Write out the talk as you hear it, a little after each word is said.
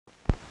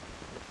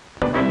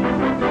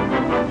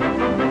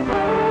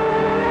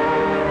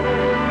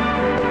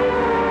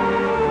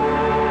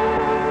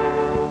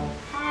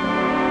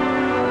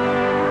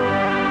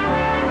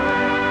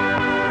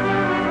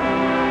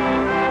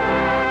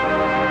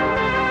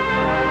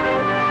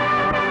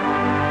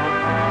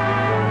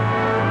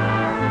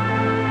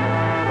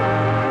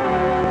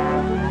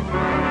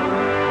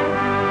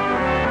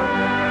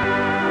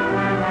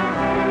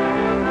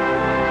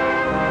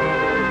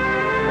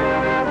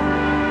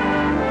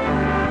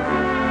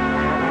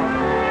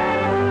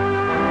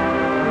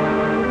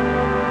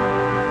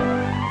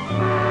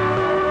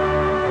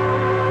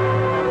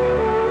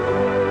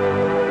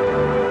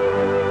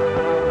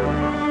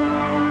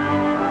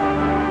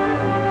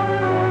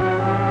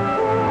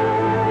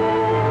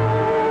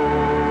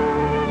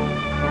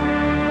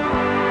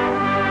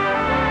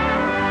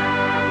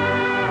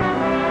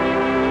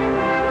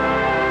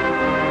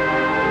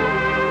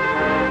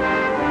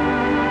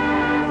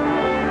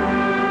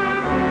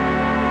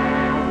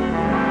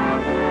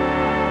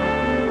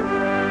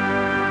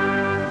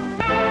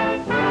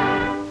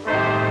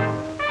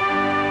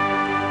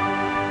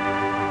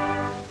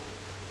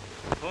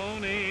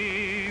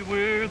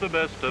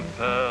best of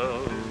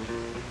pals.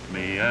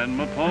 Me and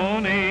my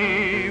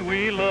pony,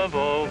 we love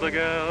all the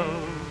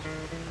gals.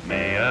 Me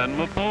and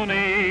my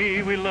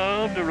pony, we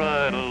love to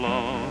ride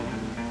along,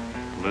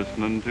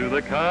 listening to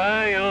the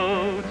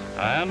coyotes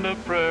and a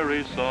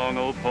prairie song.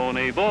 Oh,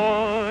 pony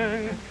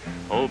boy,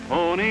 oh,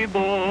 pony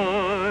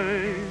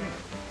boy,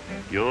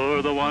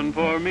 you're the one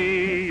for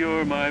me,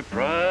 you're my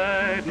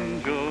pride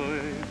and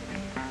joy.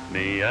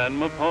 Me and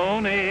my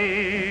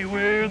pony,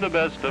 we're the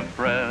best of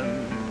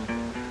friends.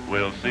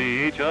 We'll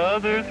see each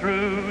other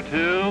through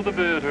till the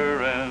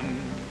bitter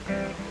end.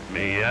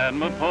 Me and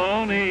my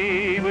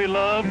pony, we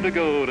love to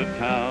go to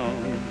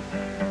town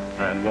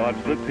and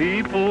watch the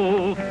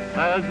people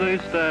as they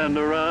stand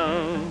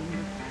around.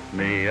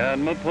 Me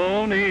and my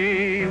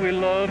pony, we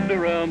love to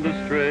round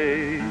the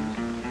strays.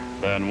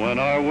 Then when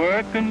our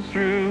working's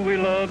through, we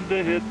love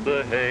to hit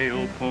the hay.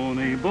 Oh,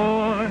 pony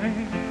boy,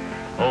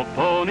 oh,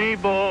 pony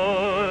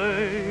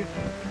boy,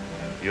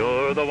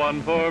 you're the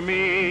one for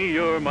me,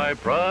 you're my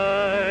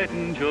pride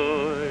and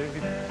joy.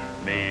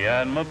 Me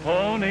and my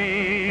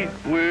pony,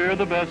 we're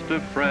the best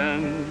of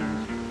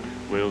friends.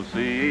 We'll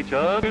see each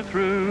other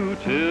through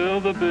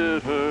till the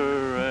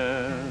bitter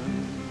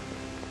end.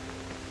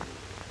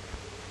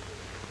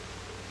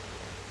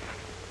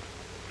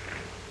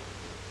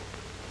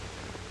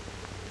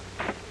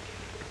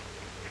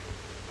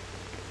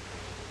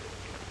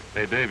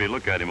 Hey, Davy,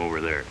 look at him over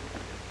there.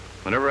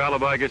 Whenever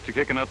Alibi gets to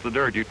kicking up the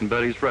dirt, you can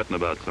bet he's fretting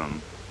about something.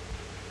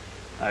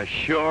 I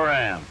sure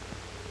am.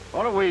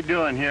 What are we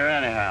doing here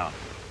anyhow?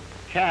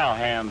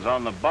 Cowhands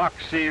on the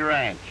Boxy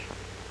Ranch.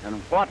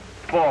 And what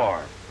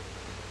for?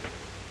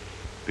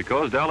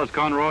 Because Dallas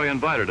Conroy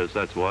invited us,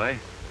 that's why.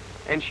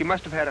 And she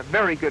must have had a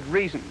very good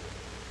reason.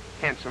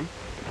 Handsome.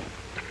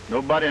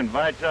 Nobody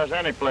invites us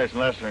any place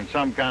unless they're in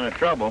some kind of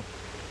trouble.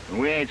 And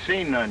we ain't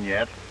seen none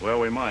yet. Well,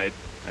 we might.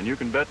 And you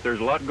can bet there's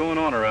a lot going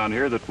on around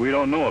here that we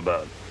don't know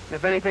about.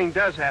 If anything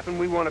does happen,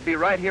 we want to be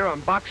right here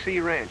on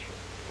Boxy Ranch.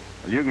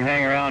 Well, you can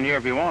hang around here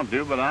if you want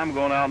to, but I'm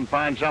going out and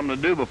find something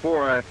to do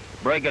before I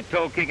break a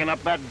toe kicking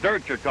up that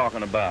dirt you're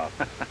talking about.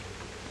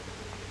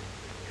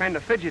 Kind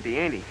of fidgety,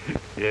 ain't he?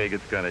 Yeah, he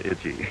gets kind of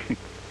itchy.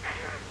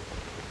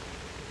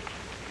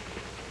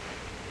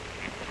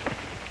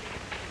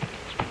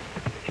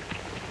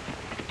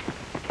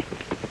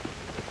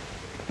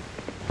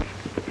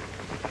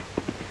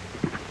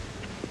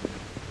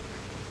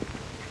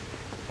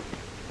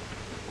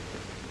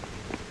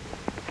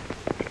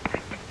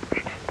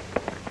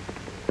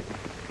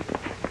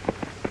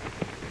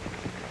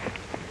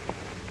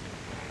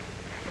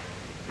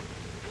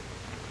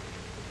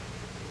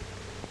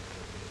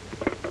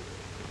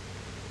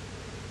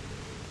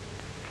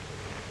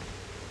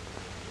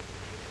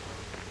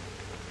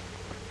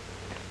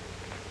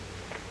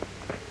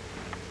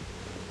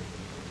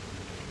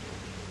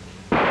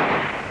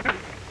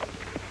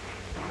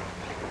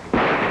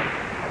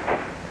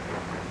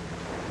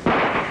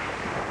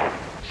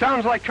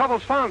 Sounds like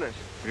trouble's found us.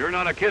 You're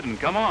not a kidding.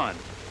 Come on.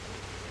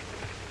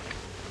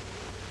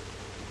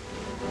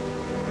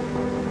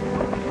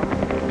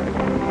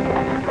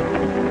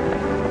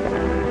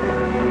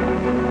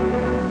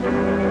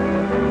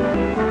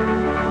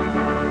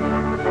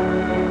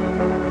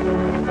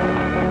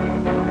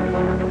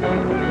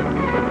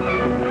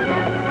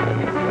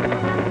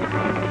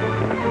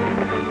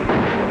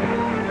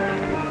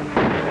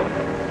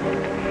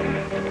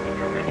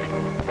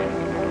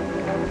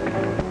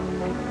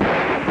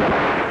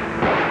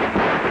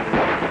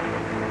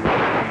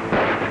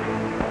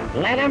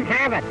 Let 'em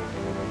have it.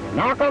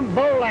 Knock 'em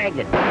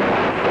bow-legged.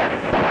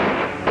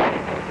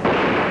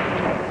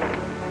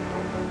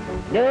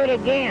 Do it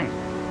again.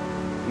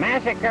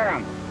 Massacre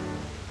 'em.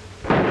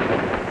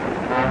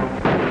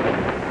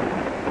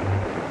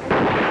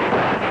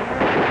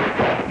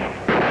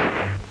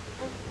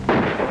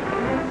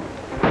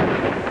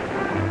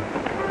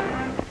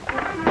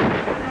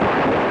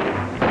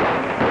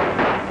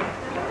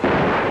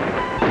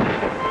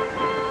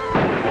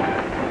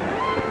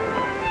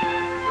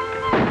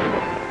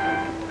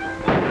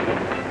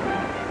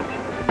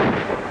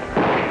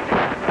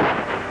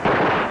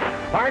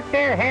 Park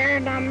their hair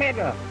in the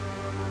middle.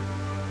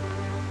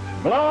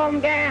 Blow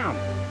 'em down.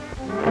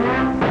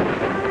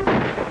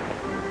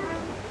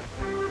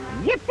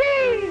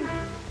 Yippee!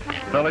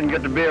 Fella can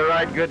get to be a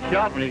right good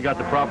shot when he's got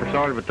the proper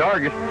sort of a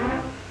target.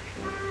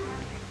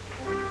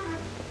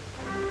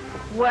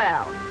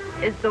 Well,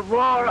 is the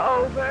war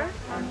over?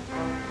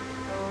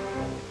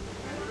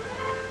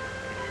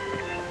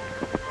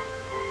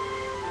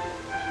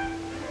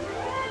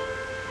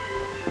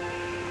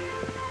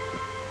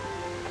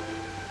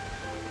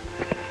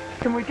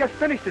 Can we just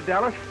finish it,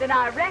 Dallas? Then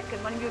I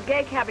reckon one of you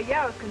gay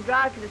caballeros can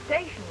drive to the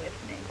station with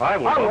me. I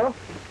will. I will.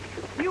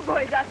 You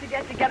boys ought to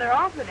get together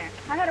oftener.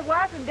 I heard a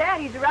wire from Dad.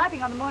 He's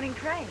arriving on the morning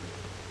train.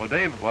 Well,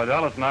 Dave, while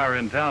Dallas and I are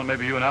in town,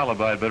 maybe you and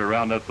Alibi had better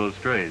round up those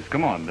strays.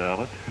 Come on,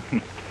 Dallas.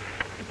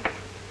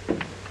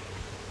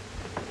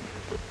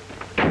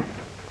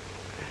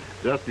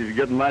 Dusty's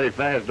getting mighty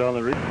fast on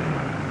the reef.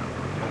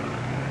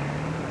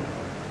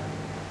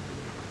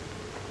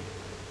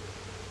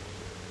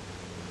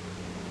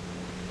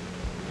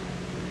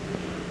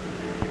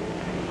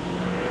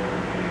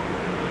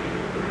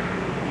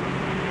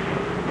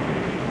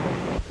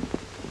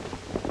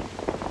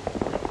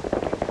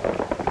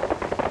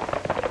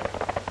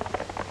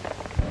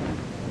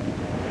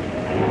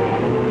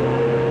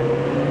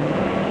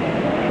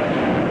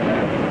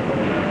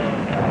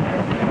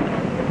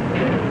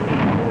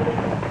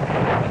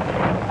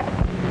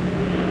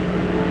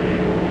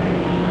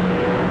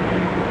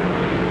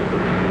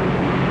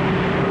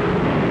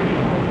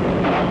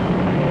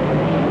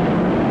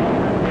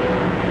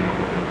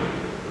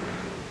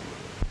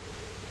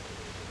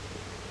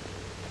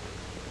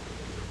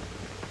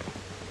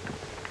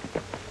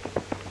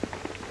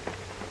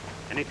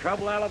 Any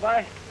trouble,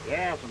 Alibi?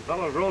 Yeah, some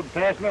fellows rode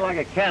past me like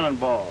a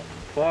cannonball.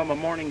 Before my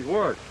morning's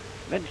work.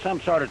 Been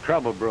some sort of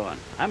trouble brewing.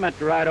 I meant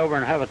to ride over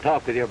and have a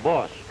talk with your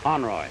boss,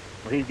 Conroy.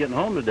 Well, he's getting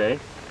home today.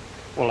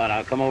 Well, then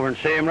I'll come over and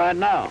see him right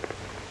now.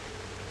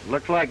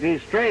 Looks like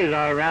these strays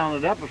are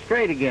rounded up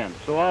straight again,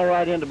 so I'll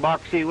ride into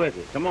Box C with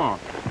you. Come on.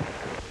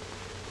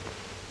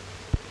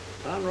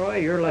 Conroy,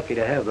 you're lucky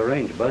to have the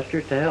range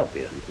busters to help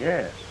you.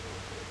 Yes.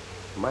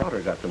 My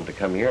daughter got them to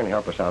come here and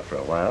help us out for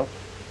a while.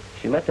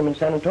 She met them in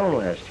San Antonio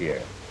last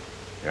year.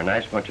 They're a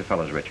nice bunch of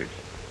fellows, Richards.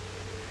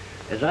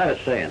 As I was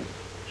saying,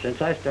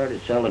 since I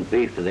started selling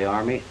beef to the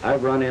Army,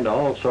 I've run into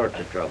all sorts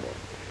of trouble,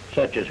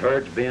 such as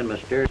herds being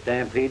mysteriously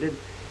stampeded,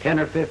 10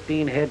 or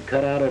 15 head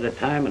cut out at a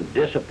time and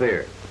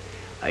disappeared.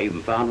 I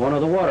even found one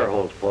of the water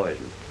holes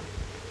poisoned.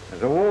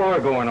 There's a war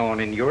going on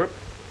in Europe,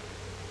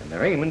 and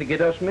they're aiming to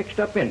get us mixed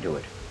up into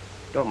it.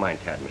 Don't mind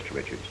Tad, Mr.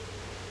 Richards.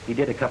 He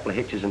did a couple of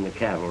hitches in the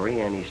cavalry,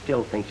 and he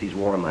still thinks he's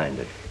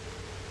war-minded.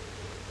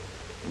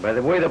 By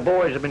the way the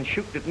boys have been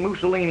shooting at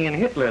Mussolini and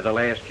Hitler the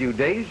last few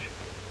days,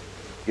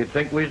 you'd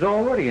think we was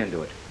already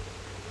into it.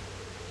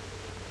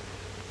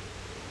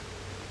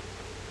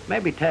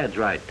 Maybe Tad's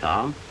right,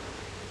 Tom.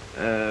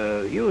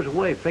 You was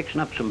away fixing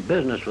up some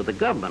business with the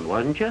government,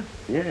 wasn't you?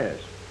 Yes.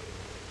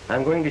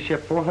 I'm going to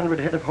ship 400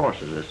 head of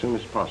horses as soon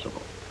as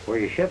possible. Where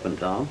you shipping,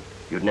 Tom?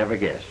 You'd never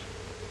guess.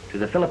 To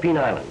the Philippine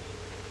Islands.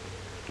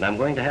 And I'm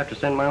going to have to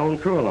send my own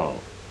crew along.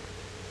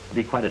 It'll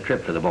be quite a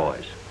trip for the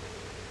boys.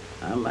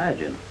 I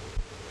imagine.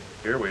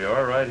 Here we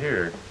are, right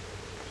here.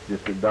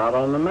 Just a dot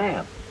on the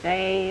map.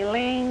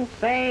 Sailing,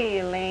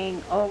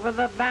 sailing over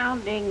the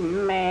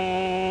bounding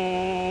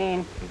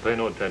main. And pay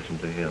no attention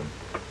to him.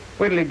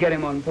 Wait till you get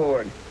him on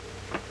board.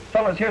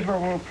 Fellas, here's where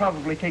we'll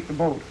probably take the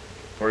boat.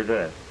 Where's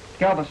that?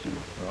 Galveston.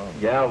 Oh,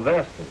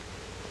 Galveston.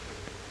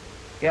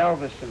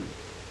 Galveston.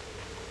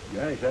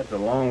 Gosh, that's a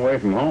long way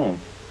from home.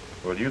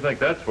 Well, do you think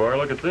that's far?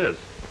 Look at this.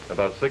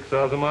 About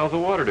 6,000 miles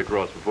of water to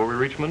cross before we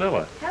reach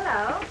Manila.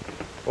 Hello.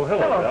 Oh,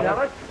 hello, Hello, Alice.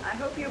 fellas. I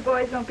hope you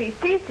boys won't be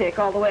seasick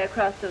all the way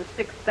across those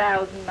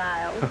 6,000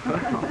 miles.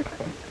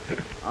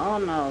 Oh,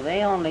 no,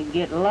 they only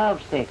get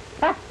lovesick.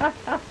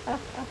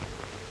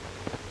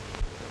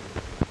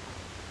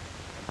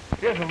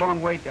 There's a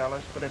long way,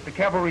 Dallas, but if the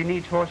cavalry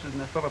needs horses in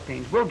the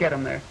Philippines, we'll get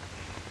them there.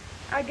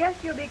 I guess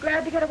you'll be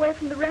glad to get away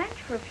from the ranch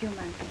for a few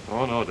months.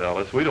 Oh, no,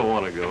 Dallas, we don't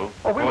want to go.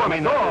 Oh, we Well, want I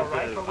to mean, go, all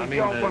right, but we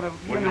don't want to...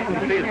 when you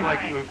see, it's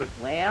like...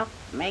 Well,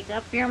 make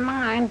up your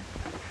mind.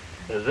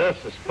 Is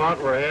this the spot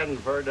we're heading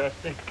for,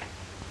 Dusty?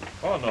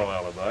 Oh, no,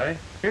 Alibi.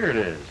 Here it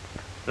is.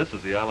 This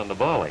is the island of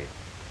Bali.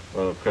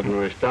 Well, couldn't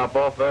we stop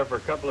off there for a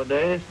couple of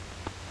days?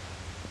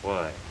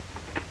 Why?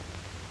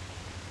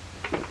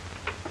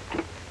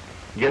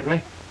 Get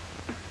me?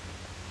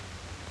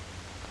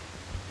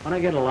 When I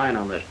get a line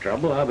on this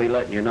trouble, I'll be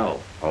letting you know.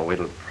 Oh,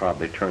 it'll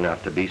probably turn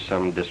out to be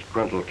some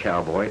disgruntled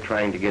cowboy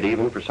trying to get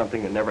even for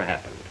something that never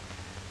happened.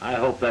 I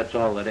hope that's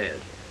all it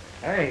is.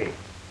 Hey,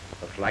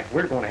 looks like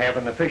we're going to have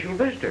an official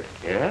visitor.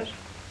 Yes?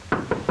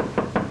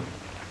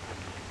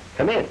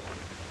 Come in.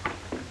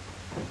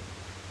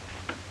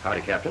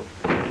 Howdy, Captain.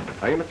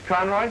 Are you Mr.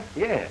 Conroy?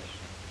 Yes.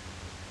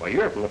 Well,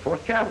 you're from the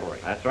 4th Cavalry.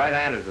 That's right,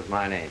 Anders is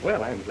my name.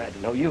 Well, I'm glad to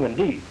know you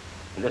indeed.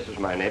 And this is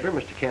my neighbor,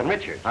 Mr. Ken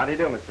Richards. How do you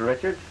do, Mr.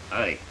 Richards?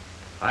 Hi.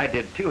 I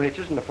did 2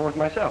 hitches in the 4th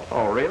myself.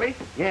 Oh, really?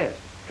 Yes,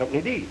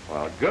 Company D.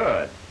 Well,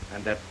 good.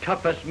 And the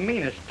toughest,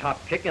 meanest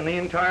top kick in the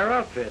entire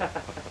outfit.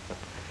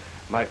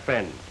 My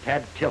friend,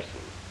 Tad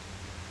Tilson.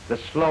 The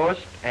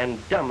slowest and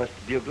dumbest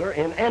bugler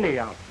in any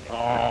outfit.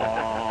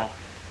 Oh.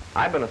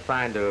 I've been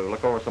assigned to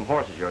look over some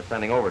horses you're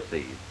sending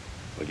overseas.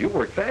 Well, you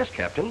work fast,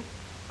 Captain.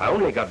 I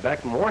only got back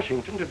from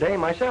Washington today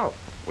myself.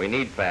 We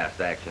need fast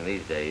action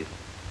these days.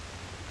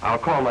 I'll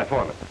call my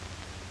foreman.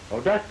 Oh,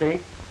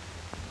 Dusty.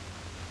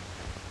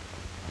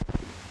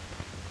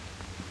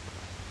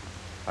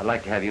 I'd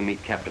like to have you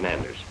meet Captain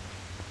Anders.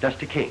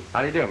 Dusty King.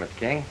 How do you do, Mr.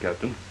 King?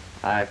 Captain,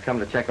 I've come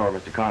to check over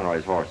Mr.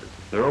 Conroy's horses.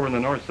 they're over in the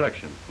north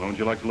section. When would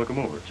you like to look them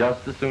over?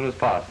 Just as soon as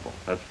possible.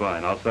 That's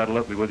fine. I'll saddle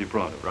up and be with you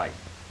pronto. Right.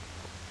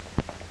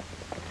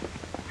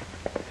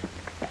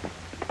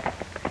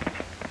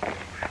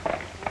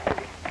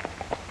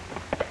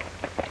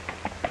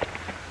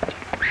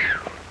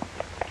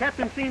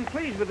 Captain seemed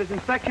pleased with his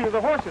inspection of the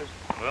horses.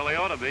 Well, they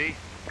ought to be.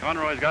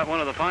 Conroy's got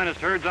one of the finest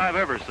herds I've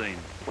ever seen.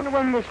 Wonder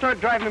when we'll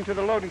start driving them to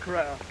the loading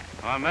corral.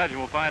 I imagine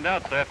we'll find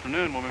out this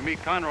afternoon when we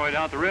meet Conroy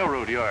down at the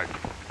railroad yard.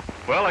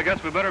 Well, I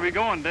guess we better be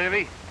going,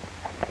 Davy.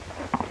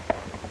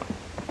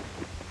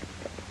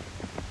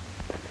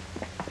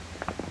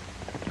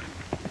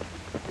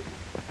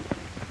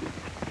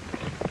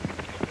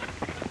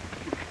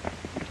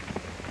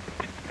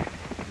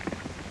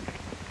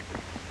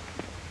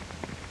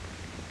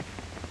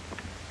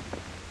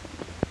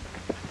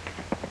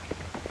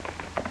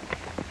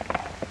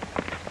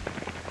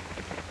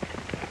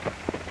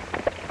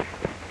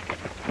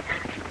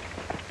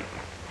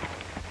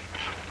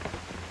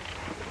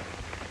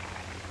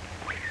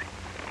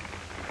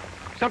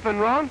 Something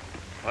wrong?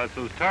 Well, that's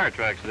those tire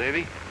tracks,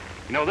 Davy.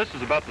 You know, this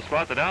is about the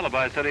spot that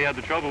Alibi said he had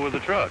the trouble with the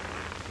truck.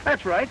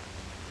 That's right.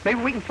 Maybe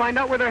we can find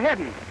out where they're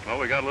heading. Well,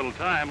 we got a little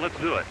time. Let's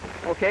do it.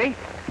 Okay.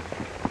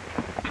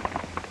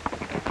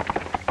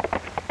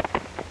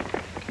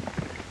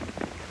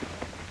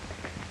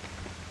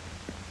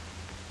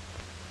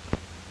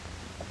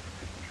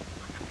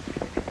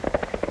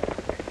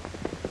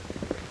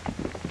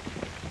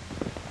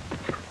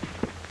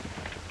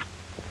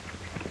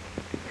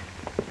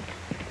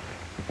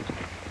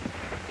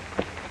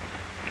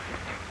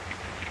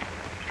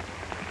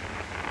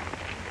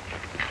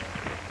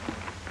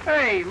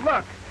 Hey,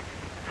 look.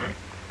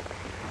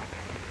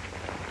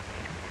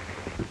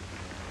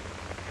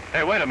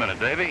 Hey, wait a minute,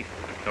 Davy.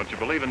 Don't you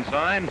believe in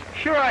signs?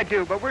 Sure I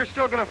do, but we're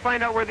still going to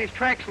find out where these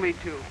tracks lead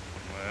to.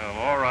 Well,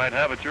 all right,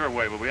 have it your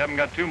way, but we haven't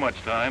got too much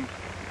time.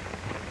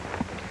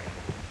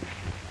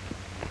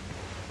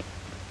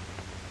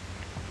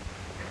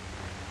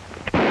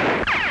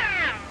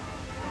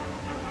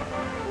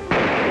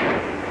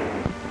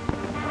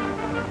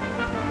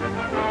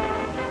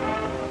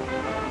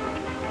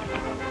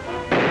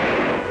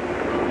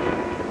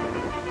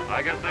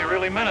 I guess they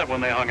really meant it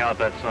when they hung out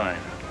that sign.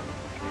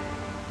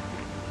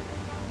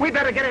 We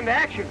better get into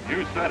action.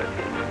 You said it.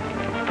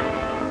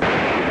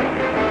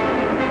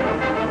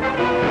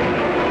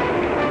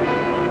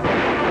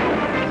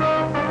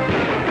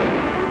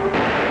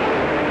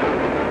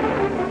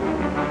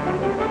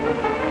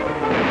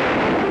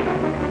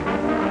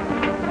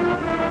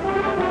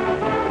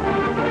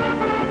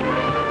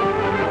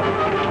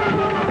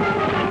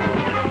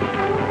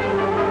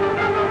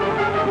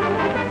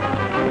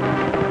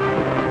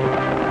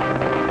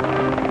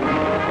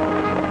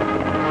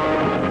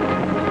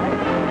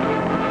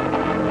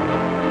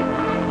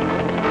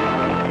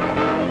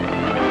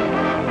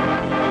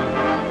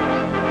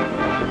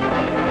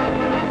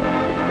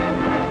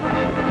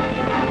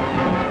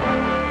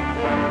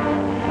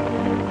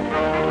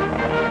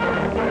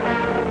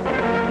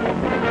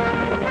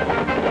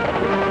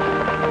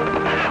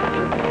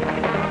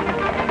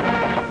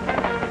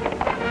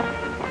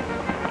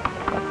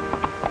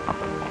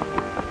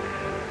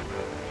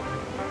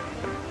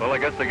 Well, I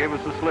guess they gave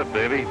us the slip,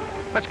 Davy.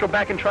 Let's go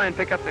back and try and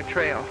pick up the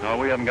trail. No,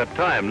 we haven't got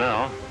time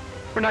now.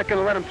 We're not going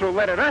to let them throw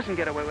lead at us and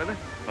get away with it.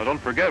 Now, don't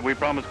forget, we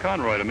promised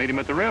Conroy to meet him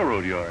at the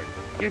railroad yard.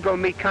 You go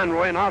meet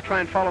Conroy, and I'll try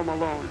and follow him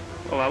alone.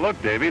 Well, now,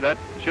 look, Davy, that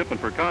shipment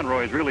for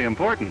Conroy is really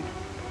important.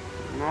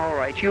 All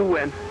right, you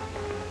win.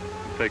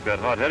 Take that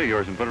hot head of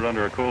yours and put it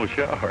under a cool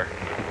shower.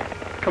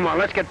 Come on,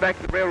 let's get back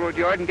to the railroad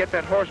yard and get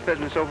that horse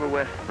business over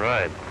with.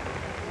 Right.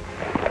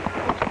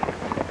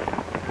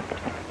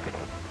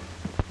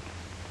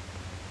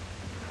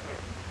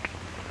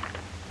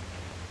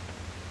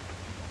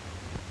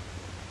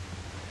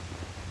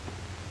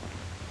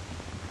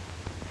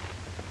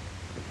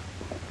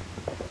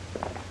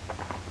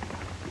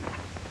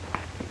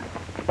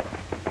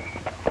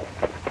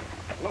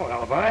 Hello,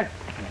 Alibi.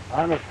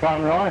 Hi, Mr.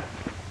 Conroy.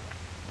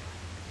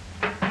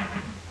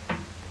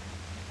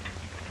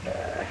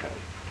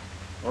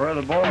 Where are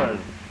the boys?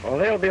 Well,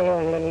 they'll be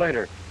along a little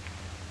later.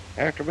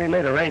 After we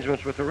made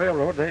arrangements with the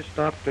railroad, they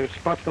stopped to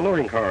spot the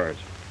loading cars.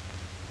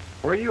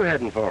 Where are you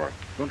heading for?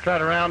 We'll try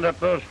to round up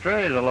those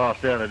strays I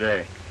lost the other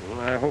day. Well,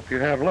 I hope you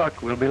have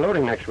luck. We'll be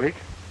loading next week.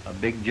 A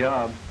big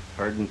job,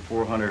 herding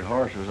 400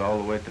 horses all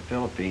the way to the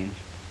Philippines.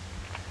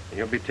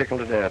 You'll be tickled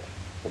to death.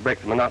 We'll break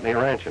the monotony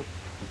of ranching.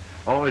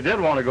 Oh, we did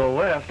want to go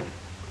west.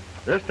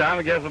 This time,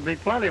 I guess it'll be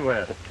plenty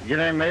west. Get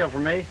any mail for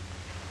me?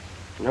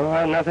 No,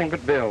 I'm nothing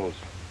but bills.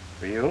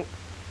 For you?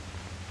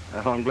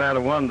 Well, I'm glad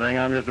of one thing.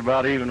 I'm just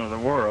about even with the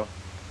world.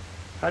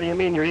 How do you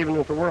mean you're even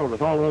with the world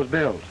with all those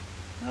bills?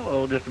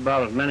 Oh, just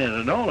about as many as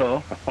I don't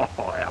owe.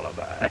 Oh,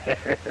 Alibi.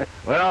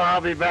 Well,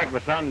 I'll be back by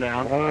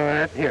sundown. All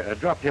right. Here,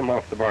 drop him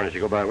off the barn as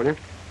you go by, will you?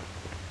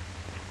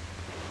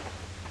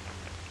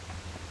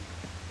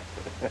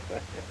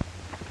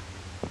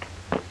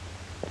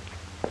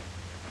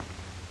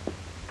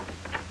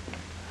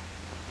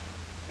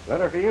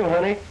 Letter for you,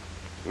 honey.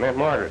 From Aunt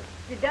Margaret.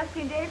 Did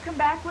Dusty and Dave come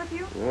back with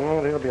you?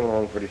 Oh, they'll be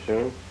along pretty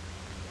soon.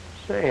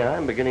 Say,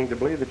 I'm beginning to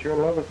believe that you're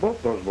in love with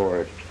both those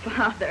boys.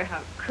 Father,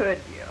 how could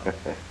you?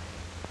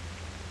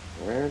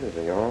 Where do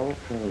they all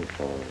come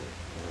from?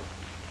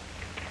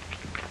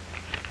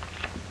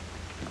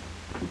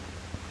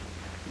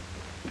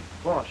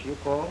 Boss, you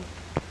called?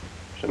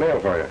 Some mail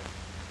for you.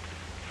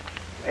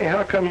 Hey,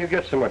 how come you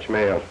get so much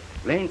mail?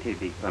 Plenty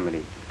big family.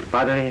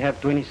 Father he have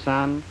 20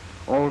 sons,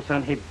 old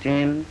son have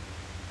 10,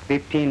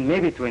 15,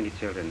 maybe 20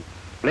 children.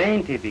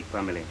 Plenty big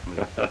family.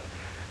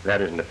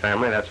 That isn't a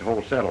family, that's a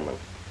whole settlement.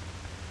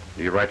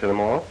 Do you write to them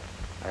all?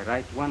 I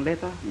write one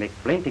letter, make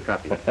plenty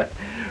copies.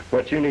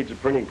 What you need's a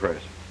printing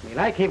press. Me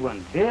like he one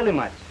very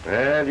much.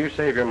 Well, you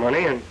save your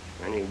money and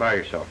you can buy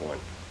yourself one.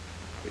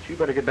 But you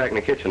better get back in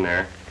the kitchen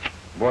there.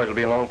 Boys will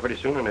be along pretty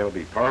soon and they'll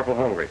be powerful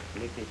hungry.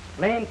 Make it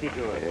plenty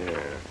good. Yeah.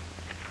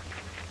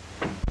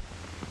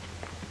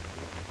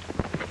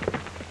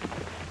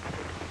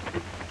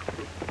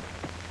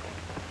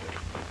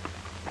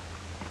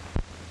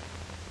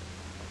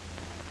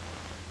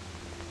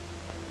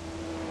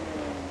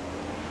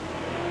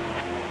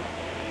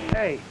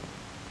 Hey,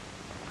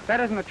 if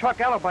that isn't the truck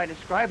Alibi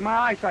described, my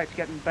eyesight's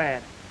getting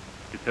bad.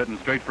 It's heading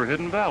straight for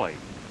Hidden Valley.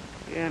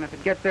 Yeah, and if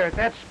it gets there at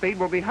that speed,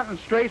 we'll be hunting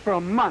strays for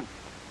a month.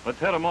 Let's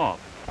head 'em off.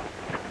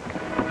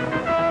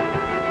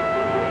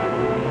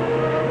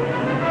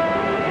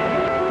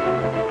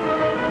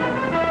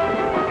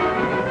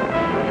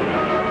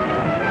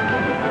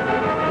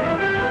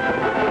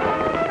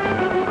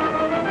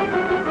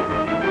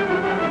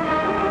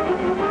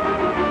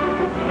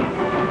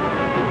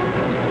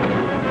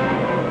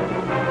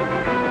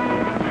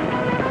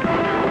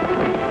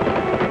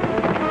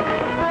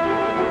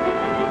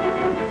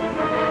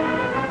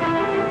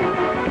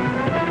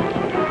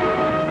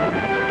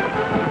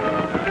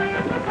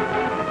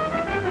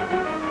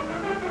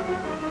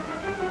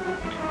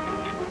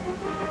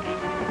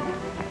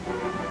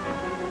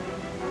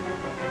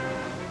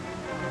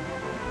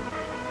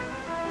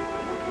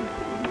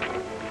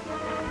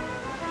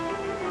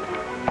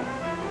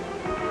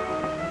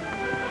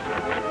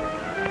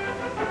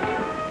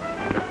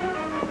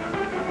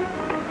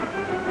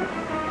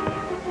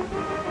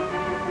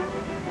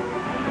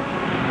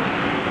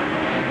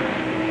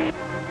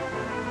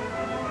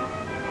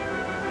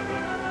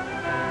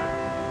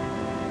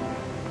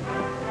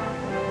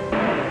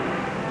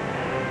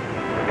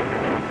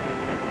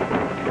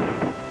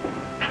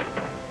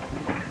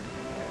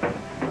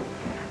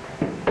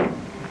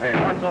 Hey,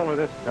 what's all of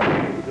this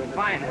stuff?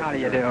 Fine, how do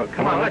you do?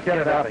 Come on, let's get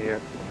it out of here.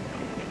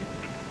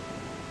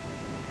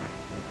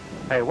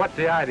 Hey, what's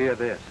the idea of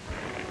this?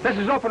 This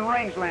is open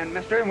rangeland,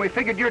 mister, and we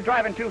figured you're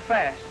driving too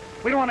fast.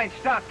 We don't want any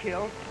stock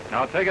killed.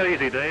 Now take it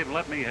easy, Dave, and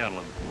let me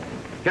handle him.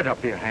 Get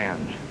up to your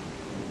hands.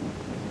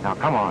 Now,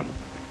 come on.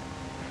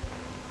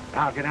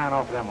 Now, get down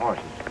off of them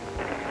horses.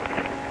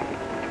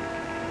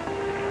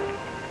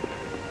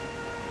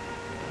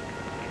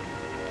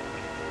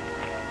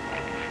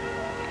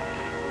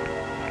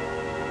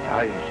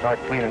 Now you can start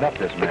cleaning up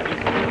this mess.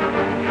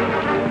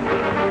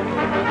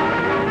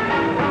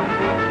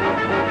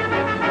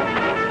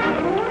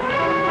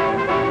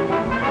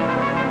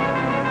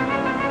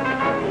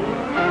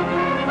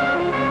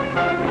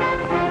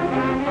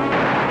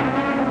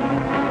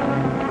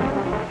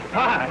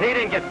 He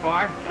didn't get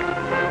far.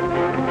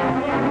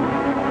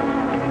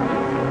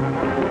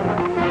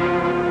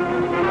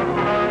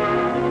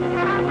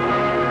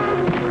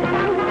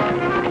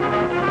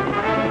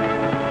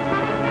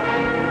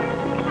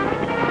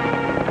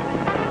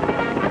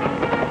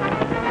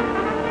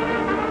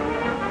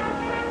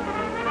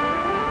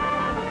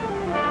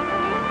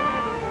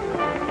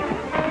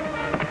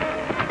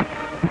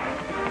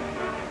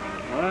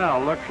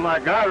 Well, looks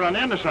like I run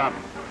into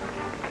something.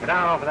 Get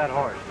down off of that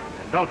horse,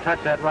 and don't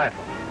touch that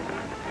rifle.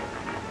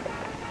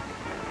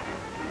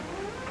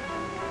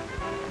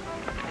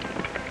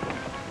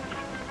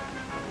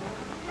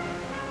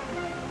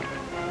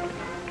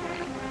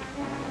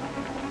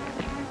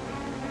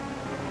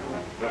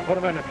 We'll put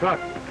him in the truck.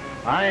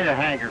 I ain't a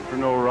hankering for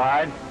no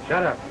ride.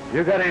 Shut up.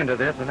 You got into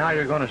this, and now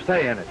you're going to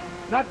stay in it.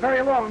 Not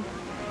very long.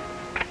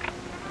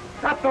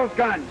 Drop those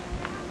guns.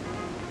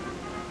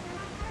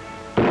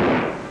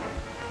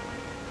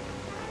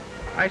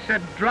 I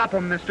said drop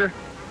them, mister.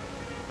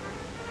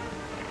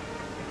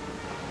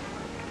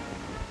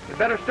 You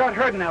better start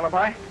herding,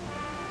 Alibi.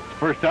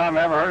 First time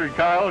I ever heard of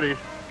coyotes.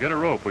 Get a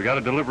rope. We got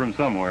to deliver him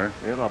somewhere.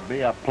 It'll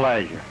be a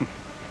pleasure.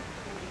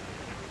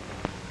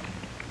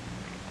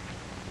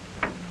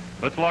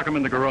 Let's lock him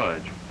in the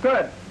garage.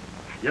 Good.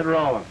 Get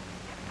rolling.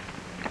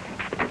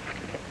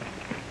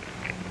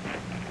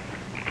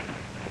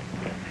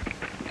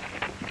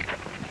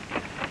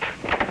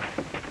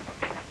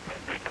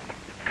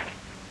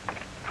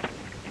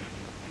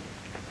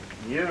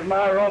 Use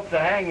my rope to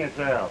hang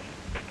yourself.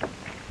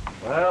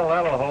 Well,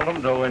 that'll hold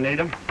them till we need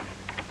them.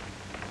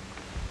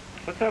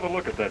 Let's have a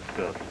look at that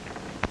stuff.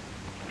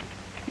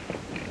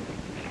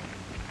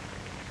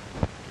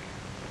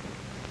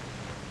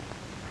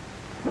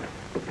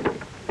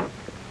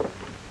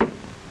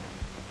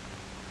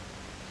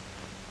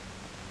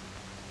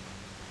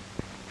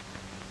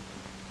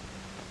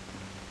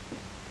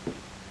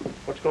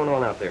 What's going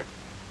on out there?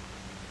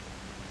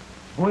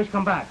 Boys,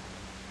 come back.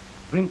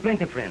 Bring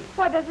plenty friends.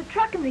 Why, there's a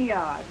truck in the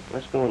yard.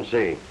 Let's go and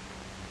see.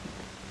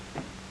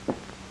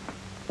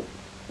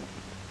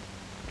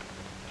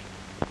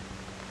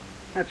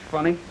 That's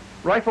funny.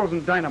 Rifles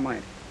and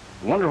dynamite.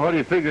 Wonder what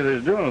he figured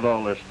he's doing with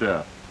all this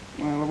stuff.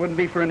 Well, it wouldn't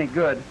be for any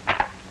good.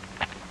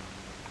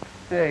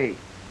 Hey,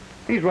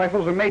 these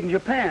rifles are made in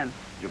Japan.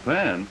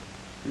 Japan?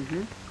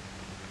 Mm-hmm.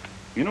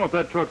 You know if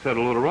that truck's had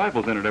a load of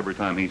rifles in it every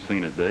time he's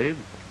seen it, Dave?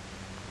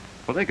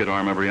 Well, they could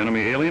arm every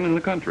enemy alien in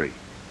the country.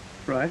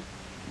 Right.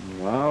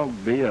 Well,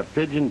 be a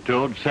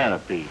pigeon-toed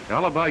centipede.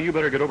 Alibi, you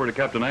better get over to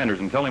Captain Anders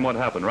and tell him what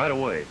happened right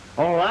away.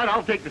 All right,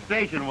 I'll take the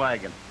station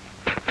wagon.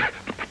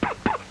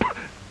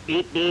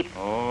 Beep, beep.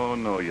 Oh,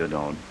 no, you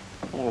don't.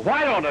 Well,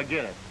 why don't I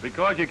get it?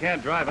 Because you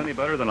can't drive any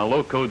better than a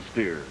low-code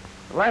steer.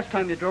 The last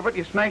time you drove it,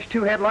 you smashed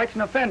 2 headlights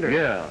and a fender.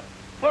 Yeah.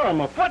 Well,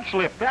 my foot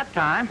slipped that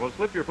time. Well,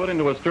 slip your foot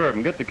into a stirrup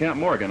and get to Camp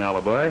Morgan,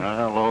 Alibi.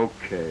 Well,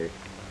 okay.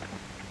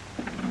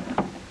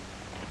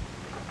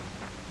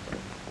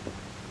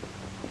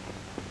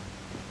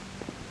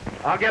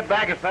 I'll get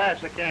back as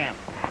fast as I can.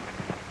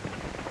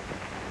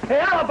 Hey,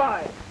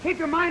 Alibi! Keep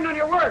your mind on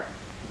your work.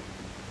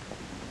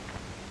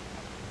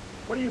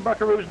 What are you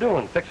buckaroos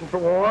doing? Fixing for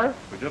war?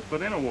 We just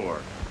put in a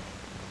war.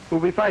 Who'll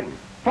be fighting?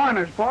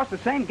 Foreigners, boss. The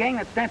same gang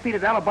that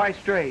stampeded Alibi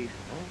strays.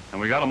 And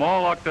we got them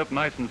all locked up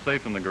nice and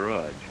safe in the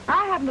garage.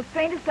 I haven't the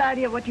faintest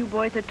idea what you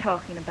boys are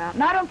talking about,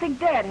 and I don't think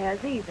Dad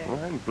has either.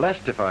 Well, I'm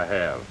blessed if I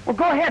have. Well,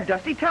 go ahead,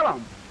 Dusty. Tell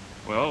them.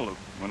 Well,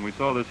 when we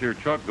saw this here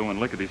truck going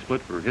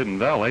lickety-split for Hidden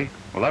Valley,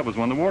 well, that was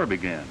when the war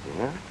began.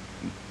 Yeah?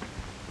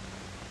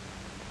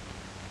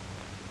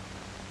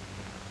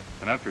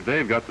 And after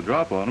Dave got the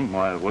drop on him,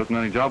 why, it wasn't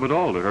any job at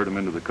all to herd him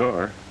into the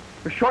car.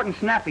 You're short and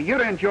snappy. You'd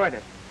have enjoyed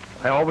it.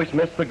 I always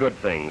miss the good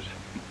things.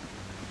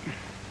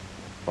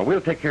 Well,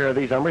 we'll take care of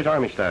these hombres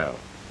Army style.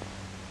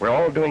 We're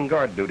all doing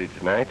guard duty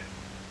tonight.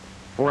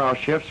 4-hour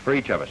shifts for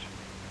each of us.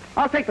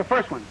 I'll take the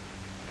first one.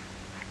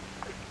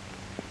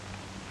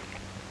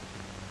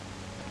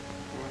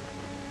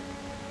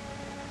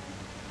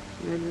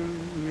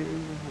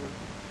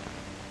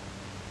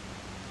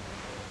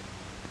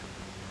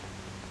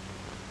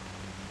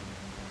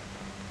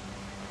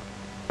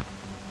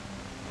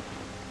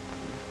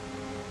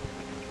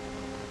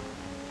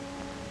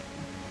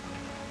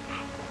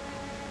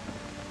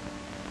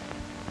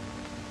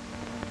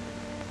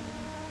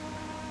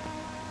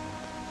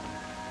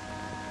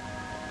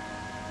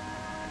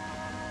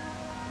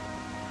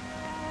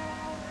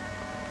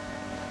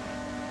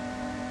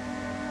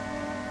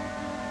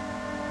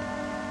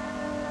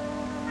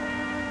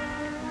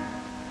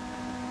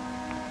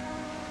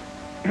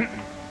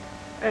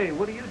 Hey,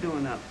 what are you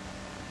doing up?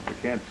 I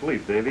can't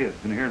sleep, Davy.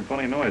 I've been hearing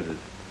funny noises.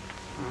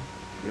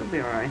 You'll be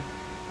all right.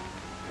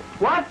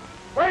 What?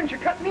 Why didn't you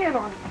cut me in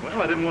on it?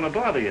 Well, I didn't want to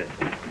bother you.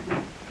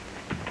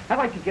 I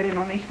like to get in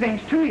on these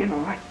things, too, you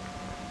know.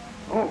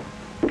 Oh.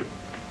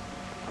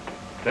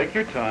 Take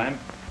your time.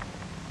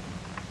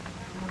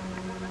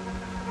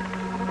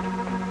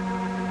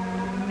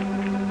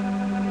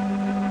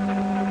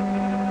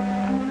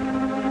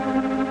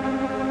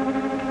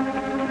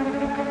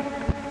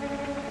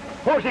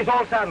 Horses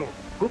all saddled.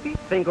 Cookie,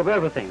 think of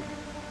everything.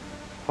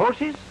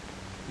 Horses,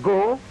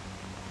 go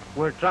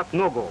where truck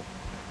no go.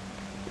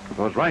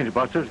 Those range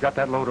busters got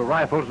that load of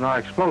rifles and our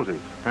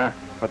explosives. Huh?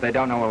 But they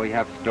don't know where we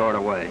have stored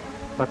away.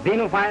 But then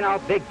we'll find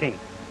out big thing.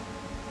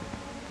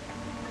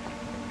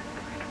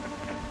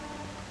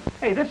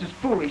 Hey, this is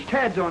foolish.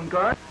 Tad's on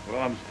guard.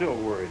 Well, I'm still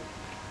worried.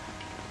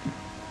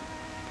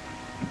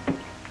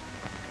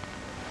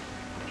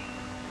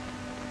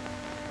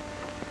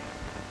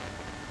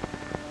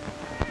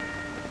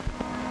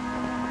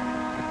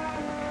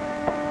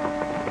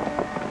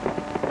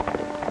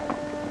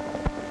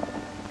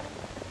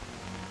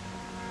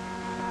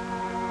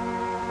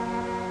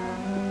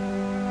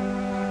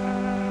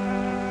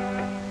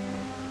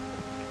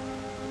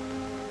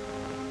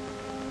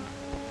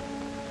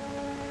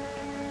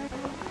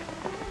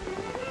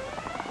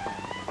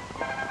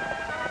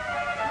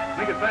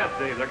 Make it fast,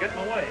 Dave. They're getting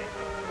away.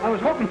 I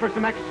was hoping for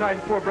some exercise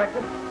before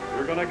breakfast.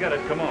 You're gonna get it.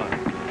 Come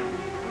on.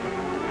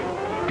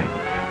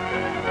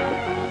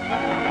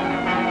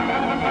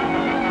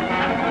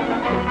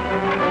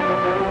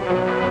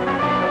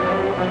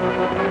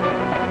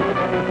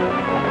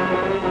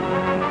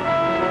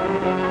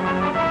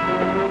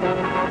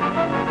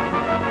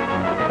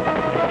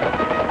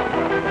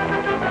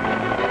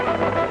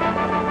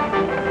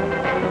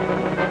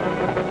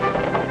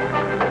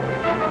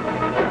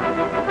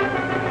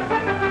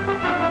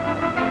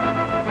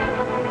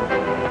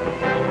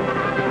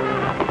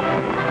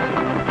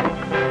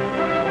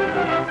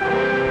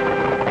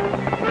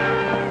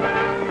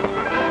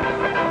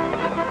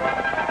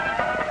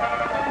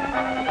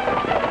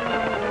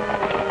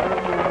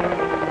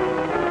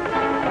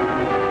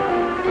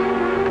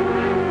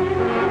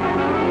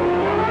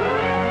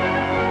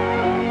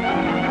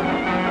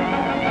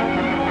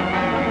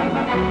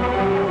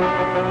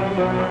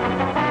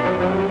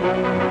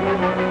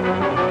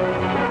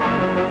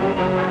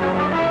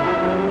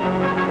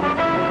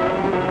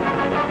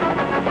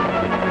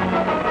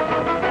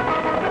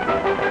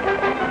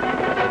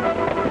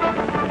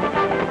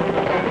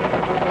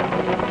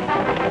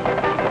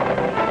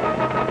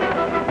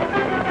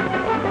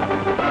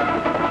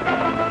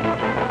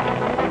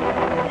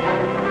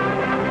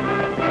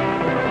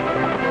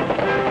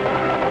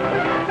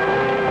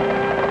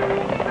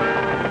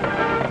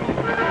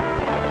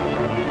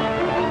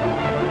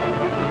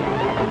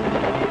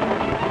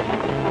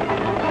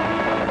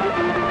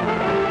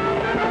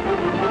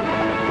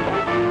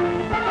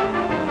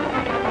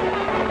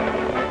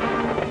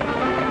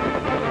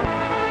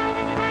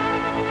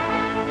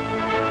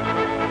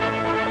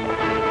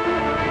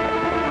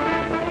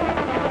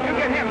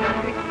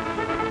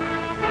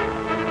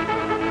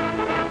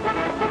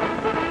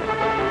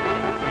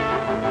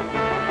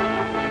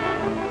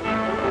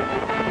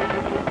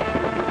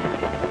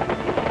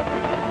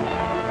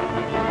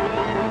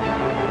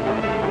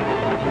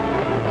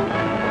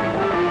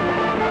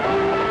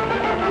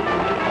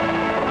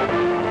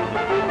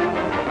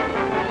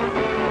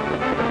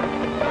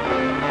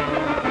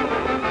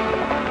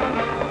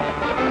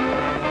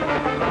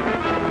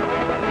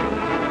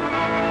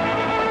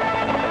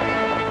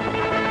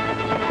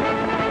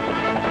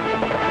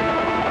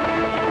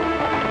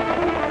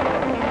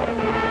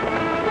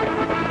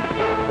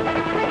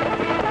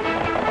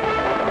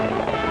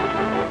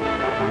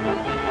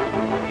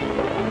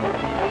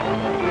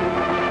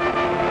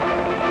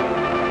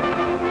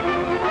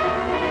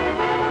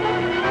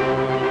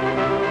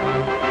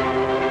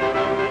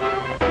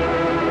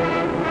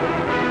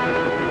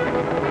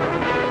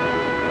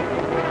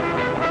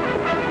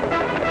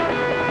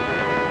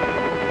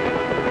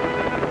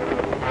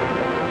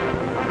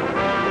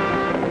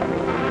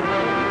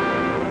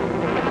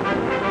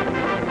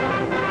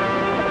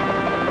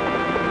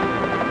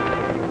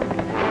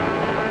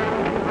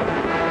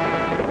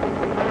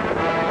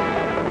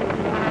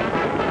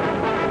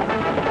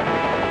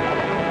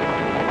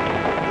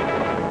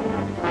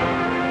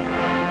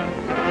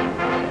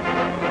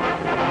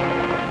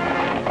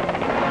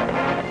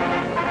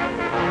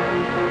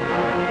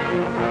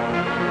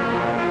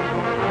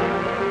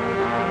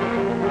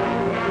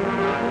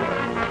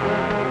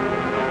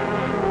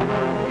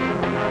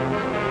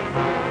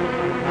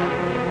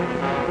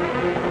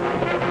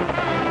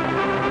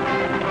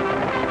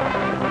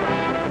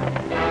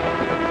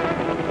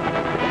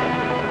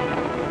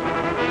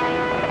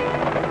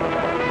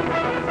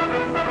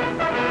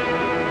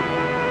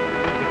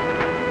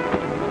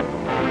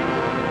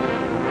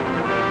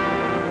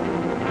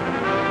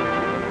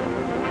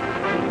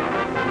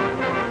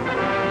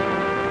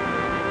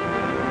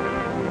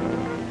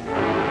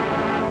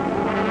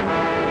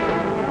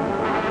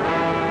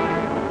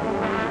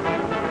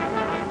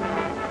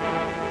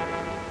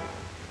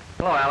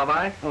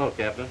 Fly. Hello,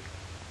 Captain.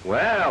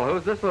 Well,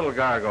 who's this little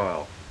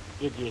gargoyle?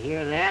 Did you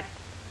hear that?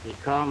 He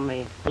called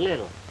me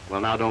little. Well,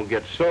 now don't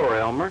get sore,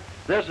 Elmer.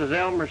 This is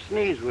Elmer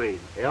Sneezeweed.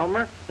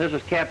 Elmer, this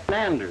is Captain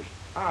Anders.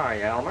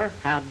 Hi, Elmer.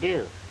 How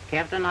do?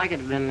 Captain, I could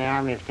have been in the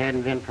Army if it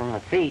hadn't been for my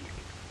feet.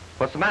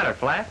 What's the matter,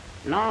 Flat?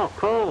 No,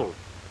 cold.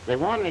 They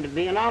wanted me to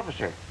be an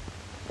officer.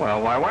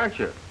 Well, why weren't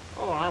you?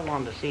 Oh, I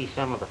wanted to see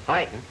some of the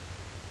fighting.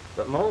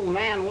 But my old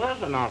man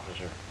was an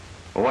officer.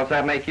 Well, what's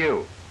that make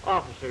you?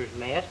 Officer's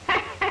mess.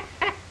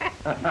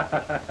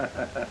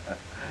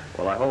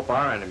 Well, I hope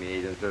our enemy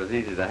agents are as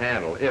easy to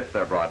handle if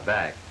they're brought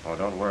back. Oh,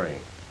 don't worry.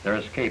 Their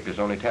escape is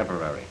only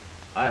temporary.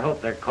 I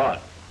hope they're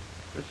caught.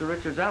 Mr.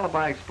 Richards'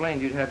 alibi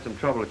explained you'd had some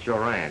trouble at your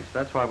ranch.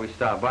 That's why we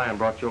stopped by and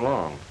brought you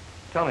along.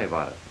 Tell me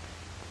about it.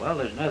 Well,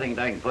 there's nothing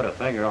I can put a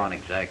finger on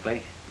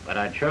exactly, but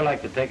I'd sure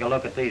like to take a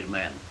look at these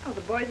men. Oh,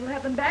 the boys will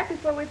have them back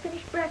before we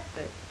finish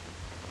breakfast.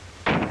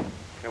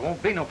 There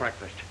won't be no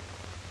breakfast.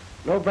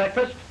 No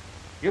breakfast?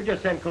 You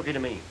just send Cookie to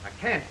me. I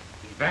can't.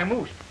 He's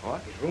vamoosed.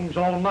 What? His room's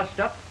all mussed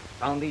up.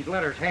 Found these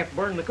letters half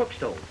burned in the cook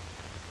stove.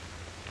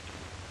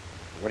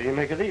 What do you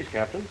make of these,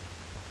 Captain?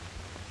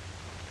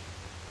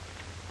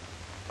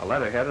 A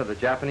letterhead of the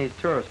Japanese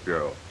Tourist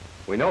Bureau.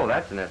 We know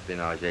that's an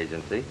espionage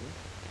agency.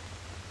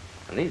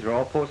 And these are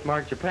all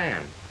postmarked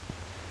Japan.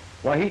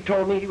 Why, he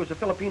told me he was a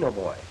Filipino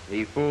boy.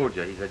 He fooled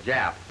you. He's a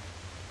Jap.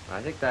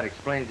 I think that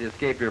explains the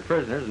escape of your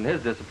prisoners and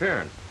his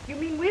disappearance. You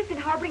mean we've been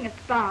harboring a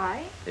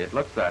spy? It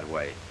looks that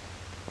way.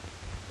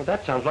 Well,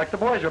 that sounds like the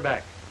boys are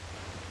back.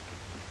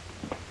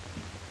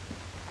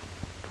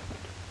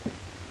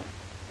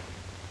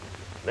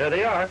 There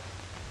they are.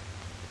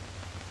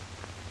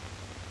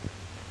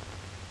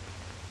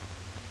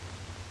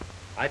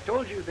 I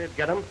told you they'd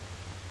get them.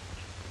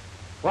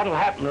 What'll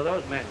happen to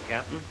those men,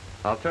 Captain?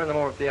 I'll turn them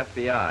over to the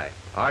FBI.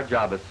 Our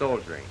job is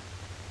soldiering.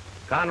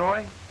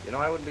 Conroy, you know,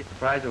 I wouldn't be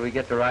surprised if we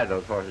get to ride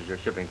those horses you're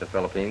shipping to the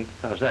Philippines.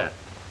 How's that?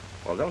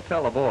 Well, don't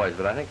tell the boys,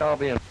 but I think I'll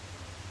be in...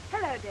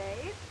 Hello,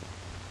 Dave.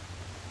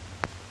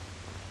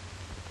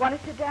 Want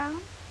to sit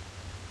down?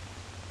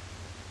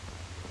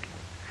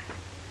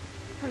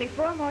 Only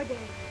 4 more days.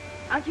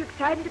 Aren't you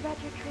excited about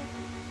your trip?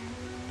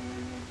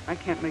 I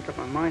can't make up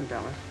my mind,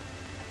 Dallas.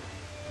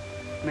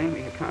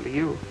 Mainly account of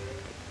you.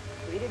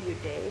 Sweet of you,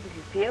 Dave, if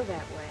you feel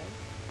that way.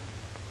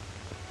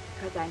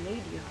 Because I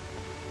need you.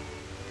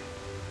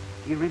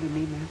 Do you really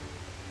mean that?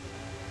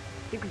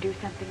 You can do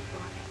something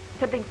for me.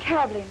 Something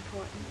terribly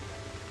important.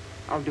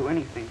 I'll do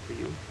anything for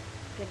you.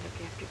 Then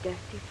look after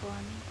Dusty for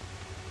me.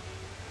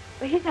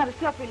 But he's not as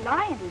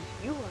self-reliant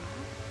as you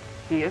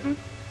are. He isn't?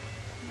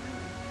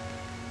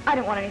 I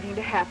don't want anything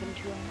to happen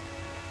to him.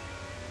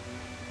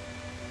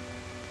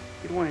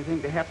 You don't want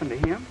anything to happen to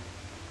him?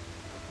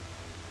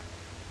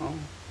 Oh.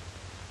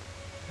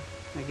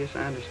 I guess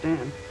I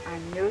understand. I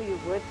knew you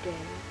would, Dave.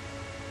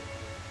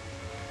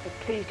 But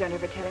please don't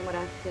ever tell him what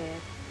I've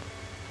said.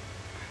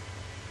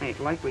 I ain't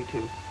likely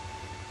to.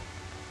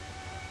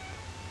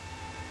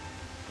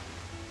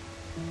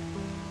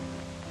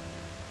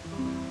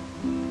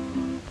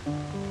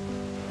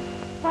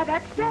 Why,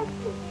 that's Dusty.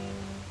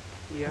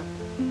 Yeah,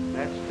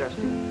 that's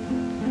Dusty.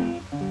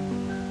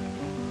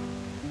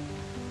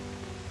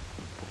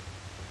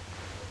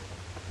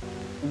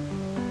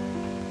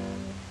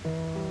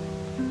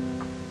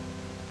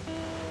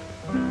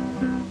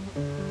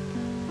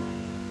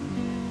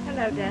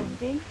 Hello,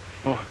 Dusty.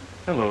 Oh,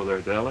 hello there,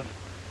 Dallas.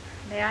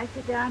 May I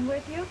sit down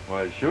with you?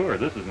 Why, sure.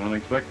 This is an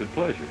unexpected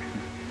pleasure.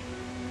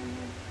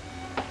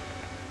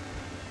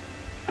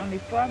 Only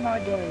 4 more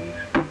days.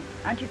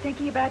 Aren't you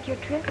thinking about your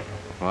trip?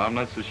 Well, I'm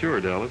not so sure,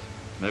 Dallas.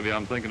 Maybe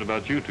I'm thinking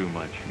about you too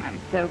much. I'm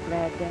so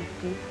glad,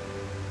 Dusty.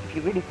 If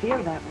you really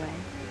feel that way,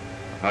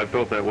 I've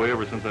felt that way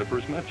ever since I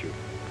first met you.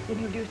 then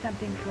you'll do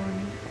something for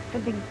me.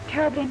 Something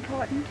terribly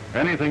important.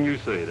 Anything you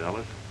say,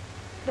 Dallas.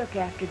 Look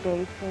after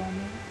Dave for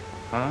me.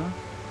 Huh?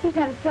 He's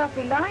not as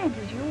self-reliant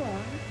as you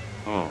are.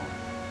 Oh.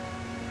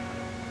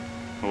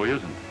 Oh, he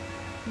isn't.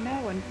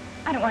 No, and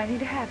I don't want anything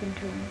to happen to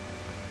him.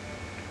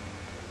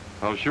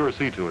 I'll sure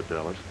see to it,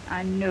 Dallas.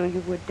 I knew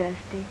you would,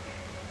 Dusty.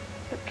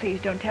 But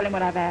please don't tell him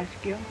what I've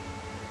asked you.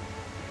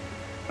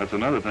 That's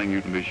another thing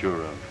you can be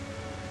sure of.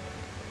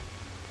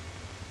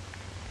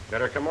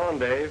 Better come on,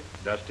 Dave.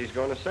 Dusty's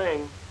going to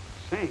sing.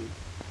 Sing?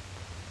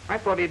 I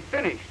thought he'd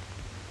finished.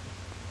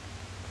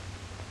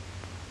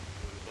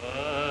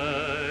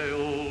 Goodbye,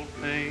 old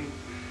pain.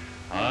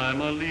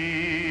 I'm a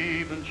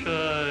leaving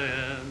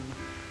Cheyenne.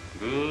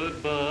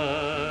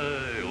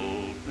 Goodbye,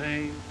 old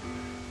pain.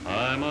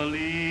 I'm a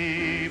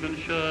leaving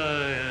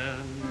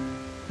Cheyenne.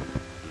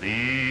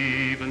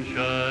 Leaving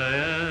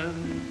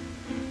Cheyenne.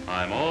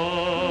 I'm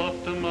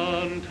off to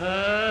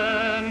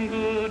Montana.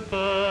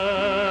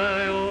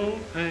 Goodbye,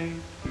 old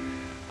pain.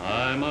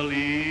 I'm a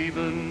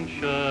leaving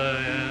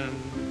Cheyenne.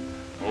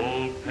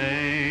 Old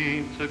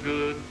Paint's a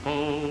good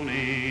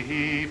pony.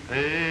 He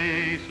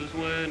paces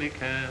when he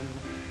can.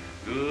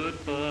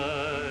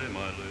 Goodbye,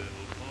 my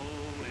little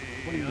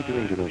pony. What are you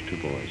doing to those two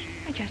boys?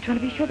 I just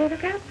want to be sure they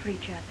look out for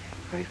each other.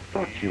 I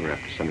thought you were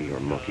after some of your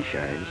monkey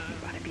shines.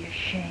 You ought to be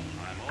ashamed.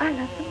 I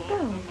love them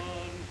both.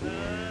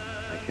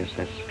 I guess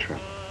that's the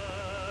trouble.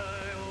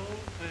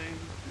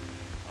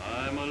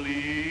 I'm a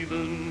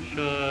leaving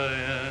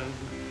Cheyenne.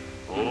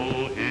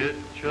 Oh,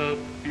 hitch up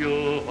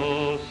your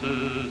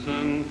horses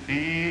and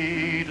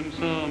feed 'em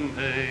some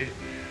hay.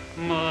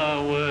 My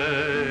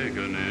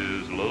wagon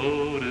is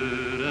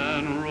loaded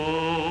and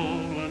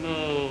rolling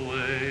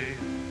away.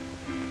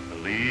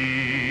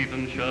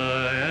 Leaving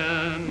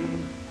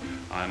Cheyenne,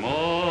 I'm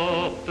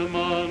off to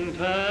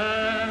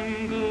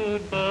Montana.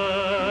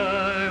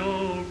 Goodbye,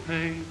 old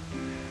pain.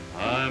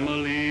 I'm a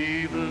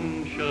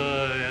leaving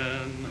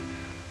Cheyenne.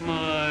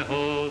 My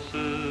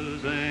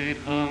horses ain't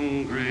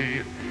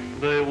hungry,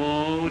 they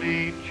won't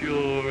eat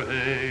your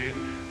hay.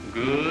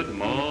 Good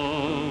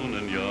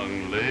morning,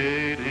 young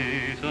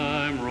ladies,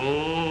 I'm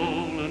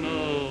rolling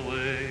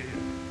away.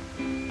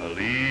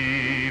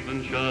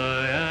 Leaving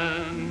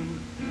Cheyenne,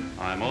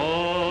 I'm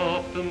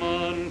off to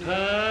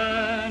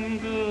Montana.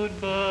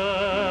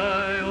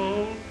 Goodbye,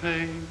 old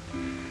pain,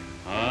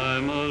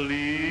 I'm a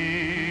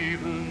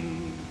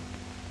leaving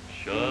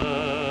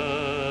Cheyenne.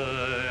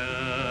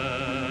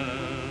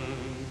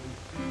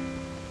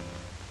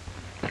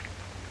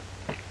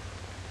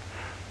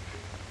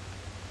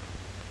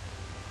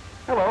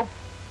 Hello.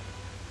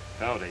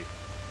 Howdy.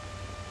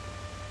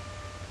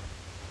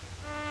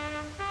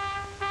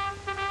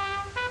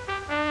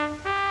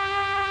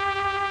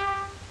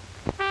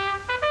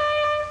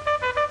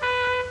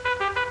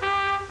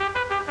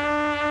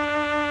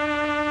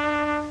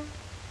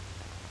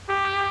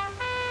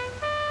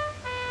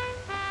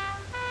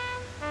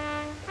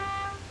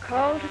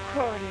 Call to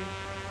quarters.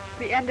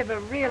 The end of a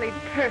really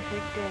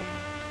perfect day.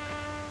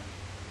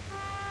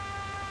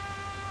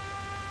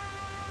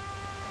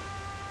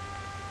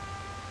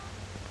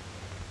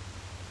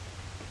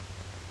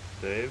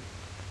 Dave,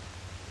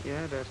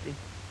 Yeah, Dusty.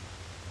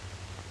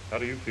 how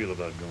do you feel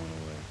about going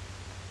away?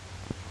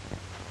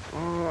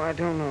 Oh, I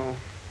don't know.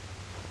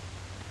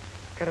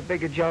 Got a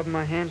bigger job in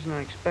my hands than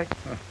I expect.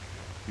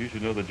 You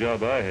should know the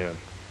job I have.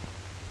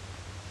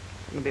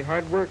 It's gonna be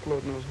hard work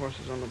loading those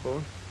horses on the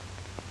boat.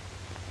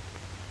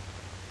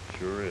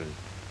 Sure is.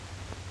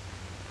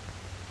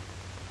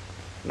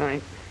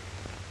 Night.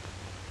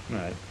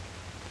 Right.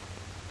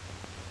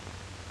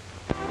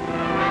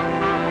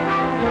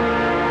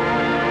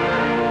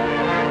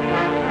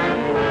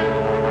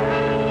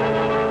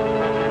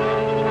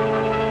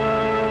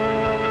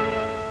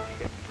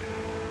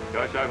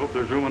 Gosh, I hope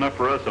there's room enough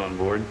for us on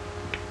board.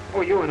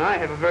 Oh, you and I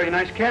have a very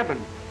nice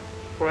cabin.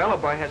 Poor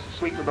Alibi has to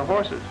sleep with the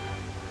horses.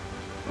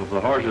 If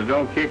the horses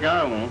don't kick,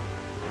 I won't.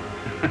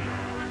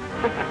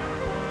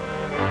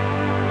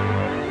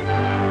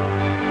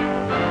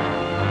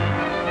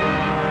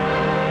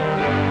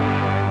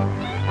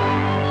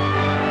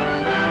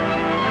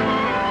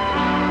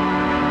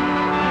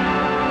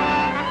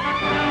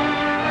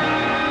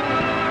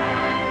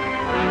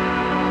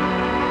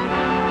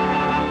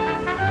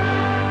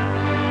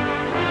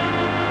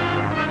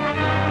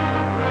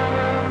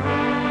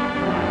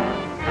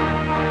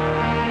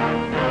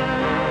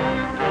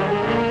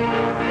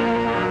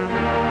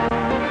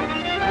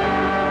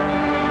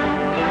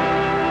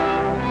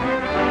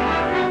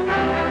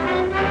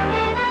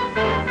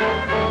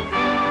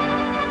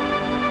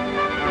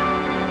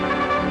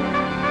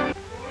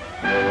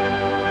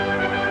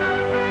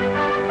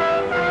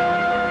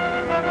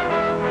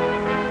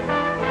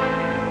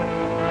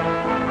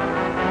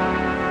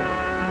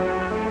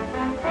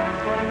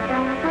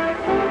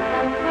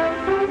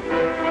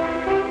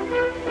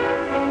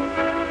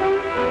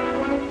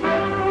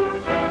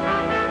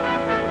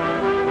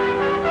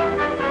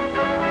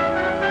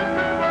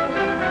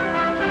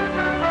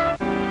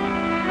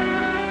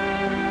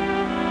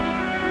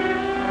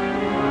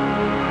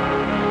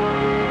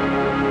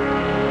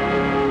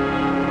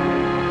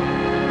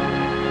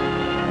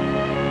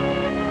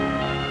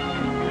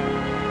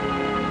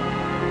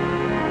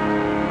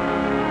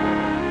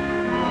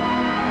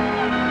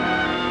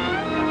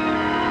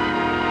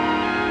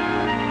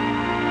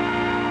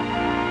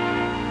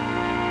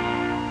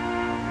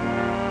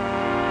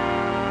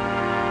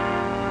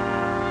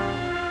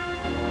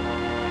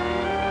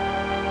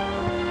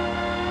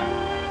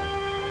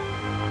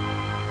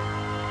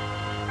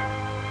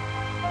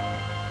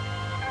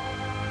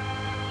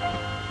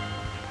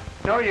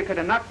 No, you could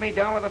have knocked me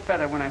down with a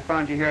feather when I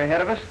found you here ahead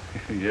of us.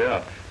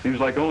 Yeah, seems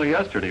like only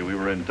yesterday we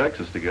were in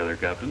Texas together,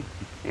 Captain.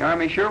 The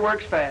Army sure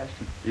works fast.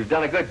 You've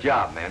done a good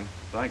job, man.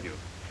 Thank you.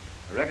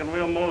 I reckon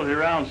we'll mosey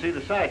around and see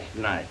the sights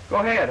tonight. Go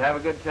ahead, have a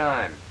good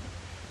time.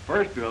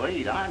 First we'll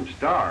eat. I'm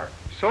starved.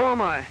 So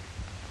am I.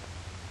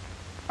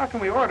 How can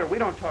we order? We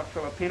don't talk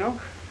Filipino.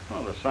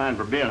 Well, the sign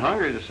for being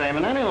hungry is the same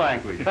in any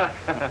language.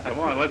 Come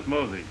on, let's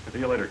mosey. See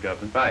you later,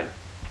 Captain. Bye.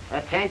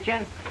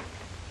 Attention,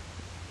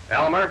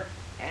 Elmer?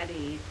 at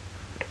ease.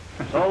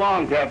 So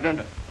long,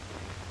 Captain.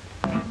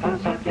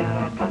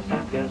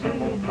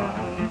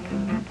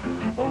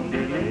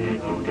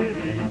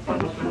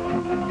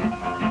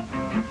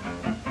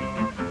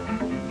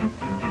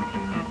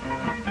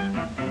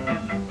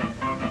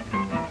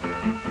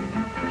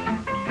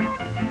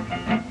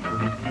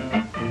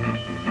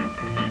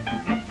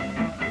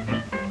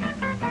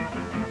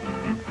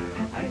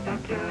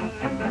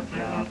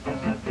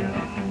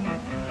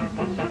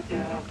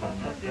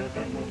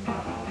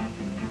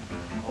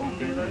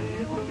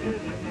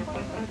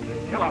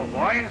 Hello,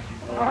 boys.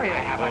 Oh, you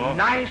have a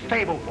nice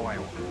table for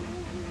you.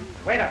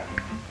 Waiter.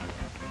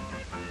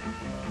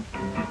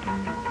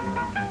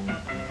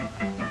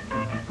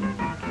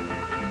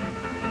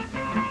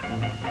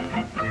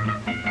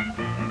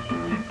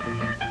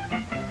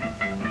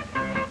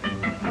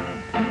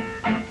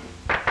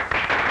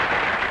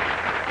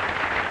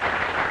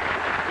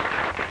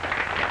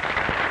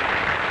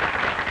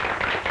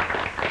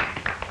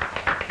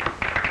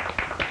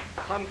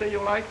 Something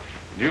you like?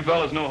 You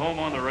fellas know Home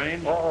on the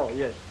Range? Oh,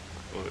 yes.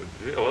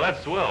 Well,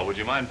 that's swell. Would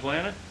you mind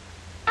playing it?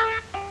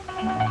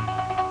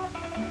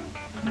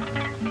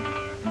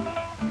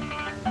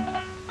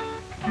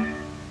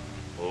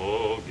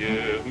 Oh,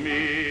 give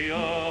me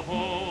a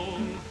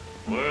home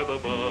where the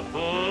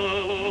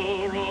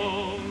buffalo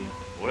roam,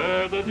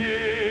 where the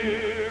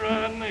deer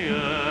and the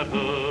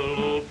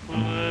antelope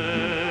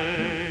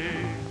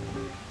play,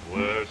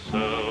 where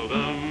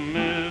seldom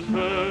is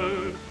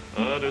heard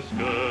a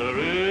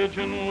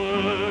discouraging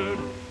word,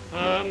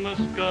 and the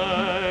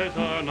skies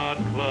are not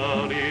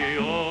cloudy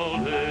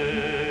all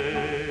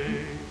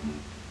day.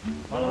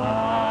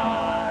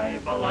 Balay,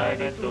 balay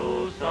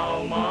dito sa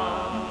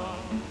uma,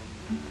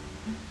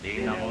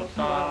 di na mo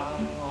sa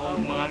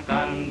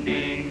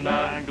magkanding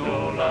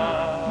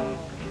nagdula.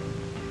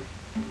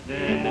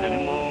 Di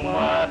mo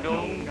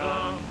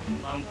madunggang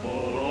ang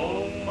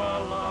purong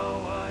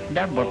malaway.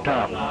 Double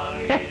top.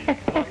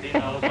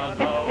 Patinaw sa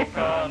daw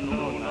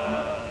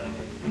kanunay.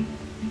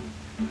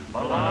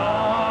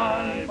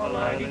 Balay,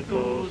 balay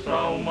dito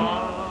sa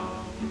uma,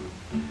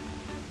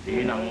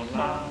 di na mo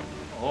sa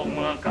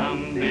mga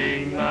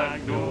kambing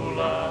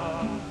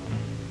nagdula.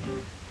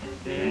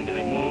 Hindi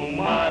mo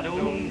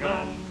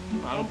madunggan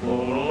ang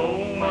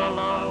purong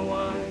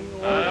malaway,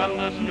 and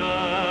the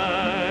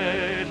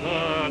skies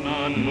are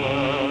not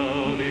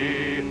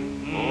cloudy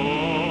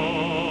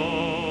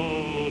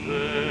all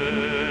day.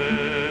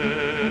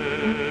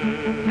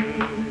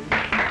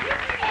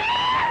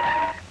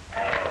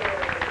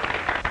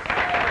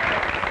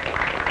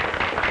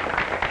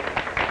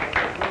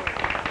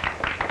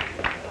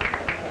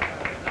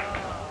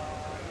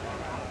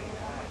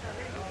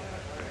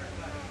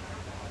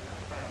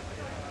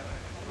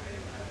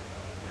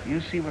 You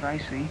see what I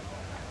see?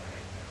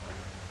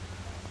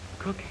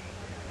 Cookie.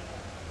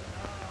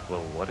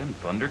 Well, what in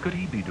thunder could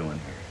he be doing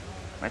here?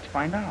 Let's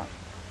find out.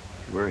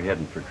 We're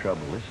heading for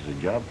trouble. This is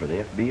a job for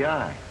the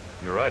FBI.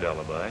 You're right,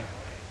 Alibi.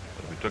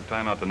 But if we took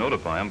time out to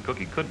notify him,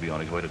 Cookie could be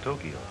on his way to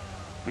Tokyo.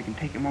 We can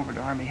take him over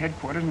to Army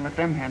headquarters and let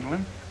them handle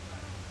him.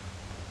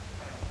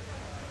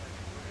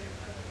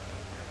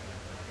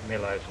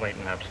 Miller's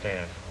waiting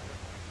upstairs.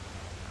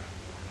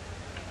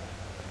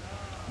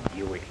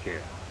 You wait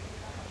here.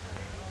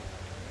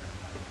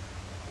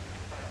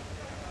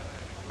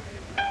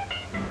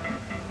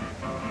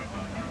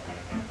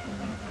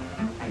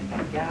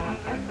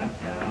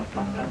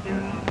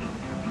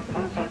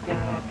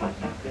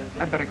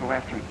 I'd better go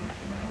after him.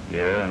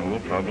 Yeah, and we'll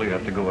probably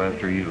have to go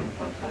after you.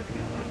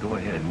 Go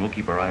ahead, and we'll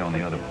keep our eye on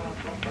the other one.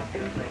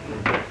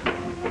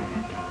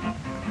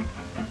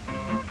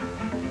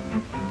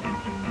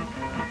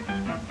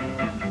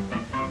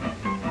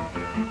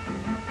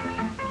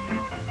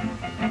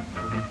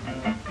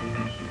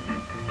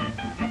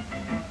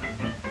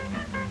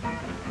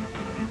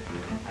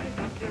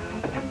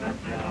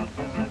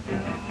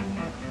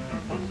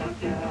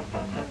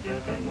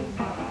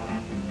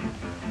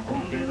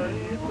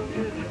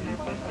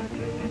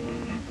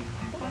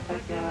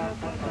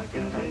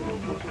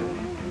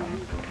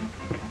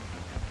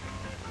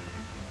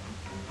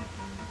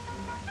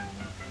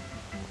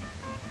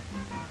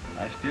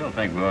 I still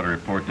think we ought to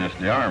report this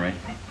to the Army.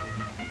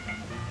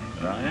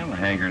 But I am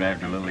hankering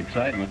after a little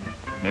excitement.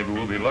 Maybe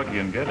we'll be lucky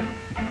and get it.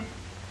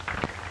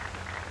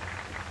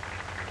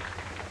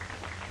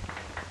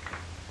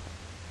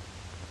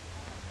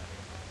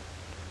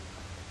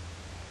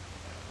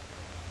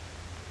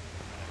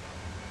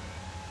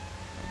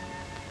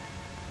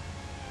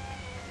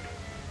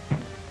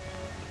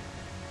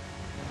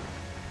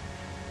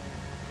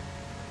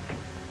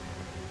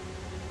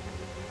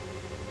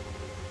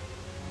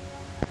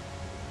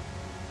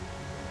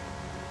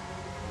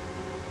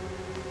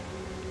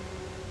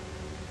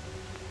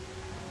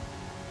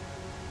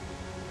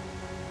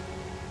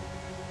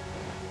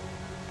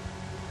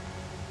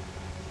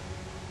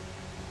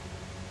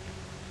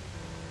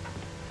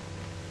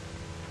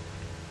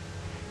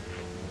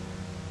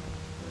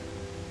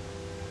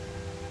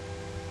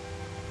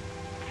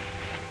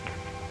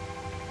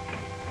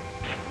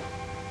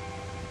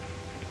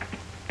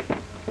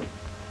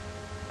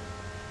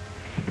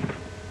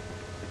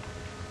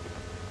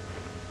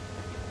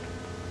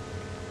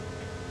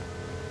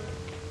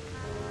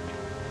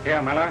 Here,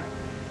 Miller.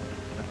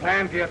 The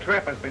plan for your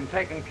trip has been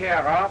taken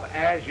care of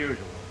as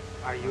usual.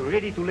 Are you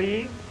ready to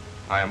leave?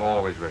 I am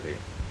always ready.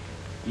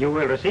 You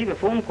will receive a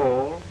phone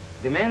call.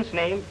 The man's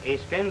name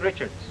is Ken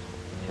Richards.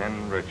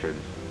 Ken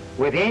Richards.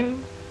 With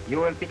him, you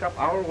will pick up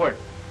our work.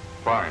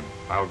 Fine.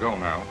 I'll go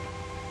now.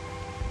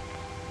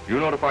 You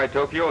notify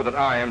Tokyo that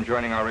I am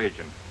joining our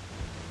agent.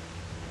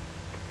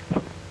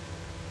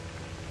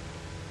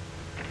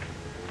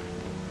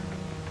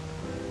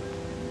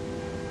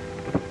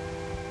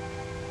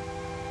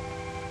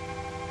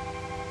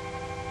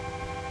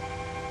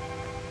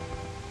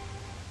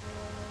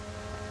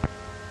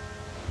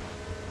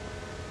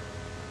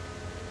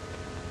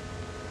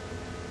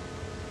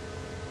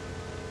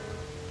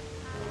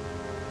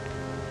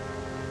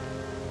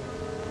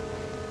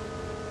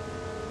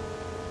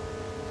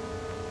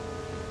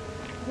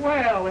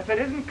 Well, if it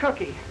isn't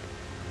Cookie.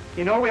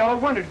 You know, we all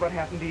wondered what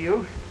happened to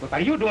you. What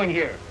are you doing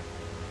here?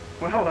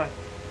 Well,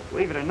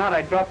 believe it or not,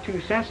 I dropped 2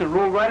 cents and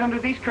rolled right under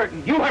these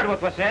curtains. You heard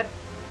what was said.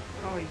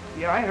 Oh,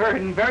 yeah, I heard,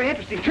 and very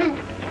interesting, too.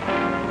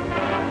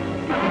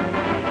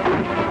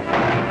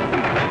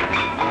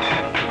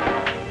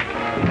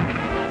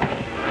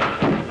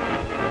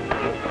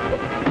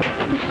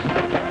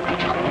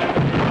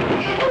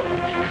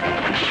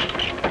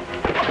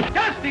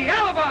 Dusty,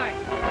 alibi!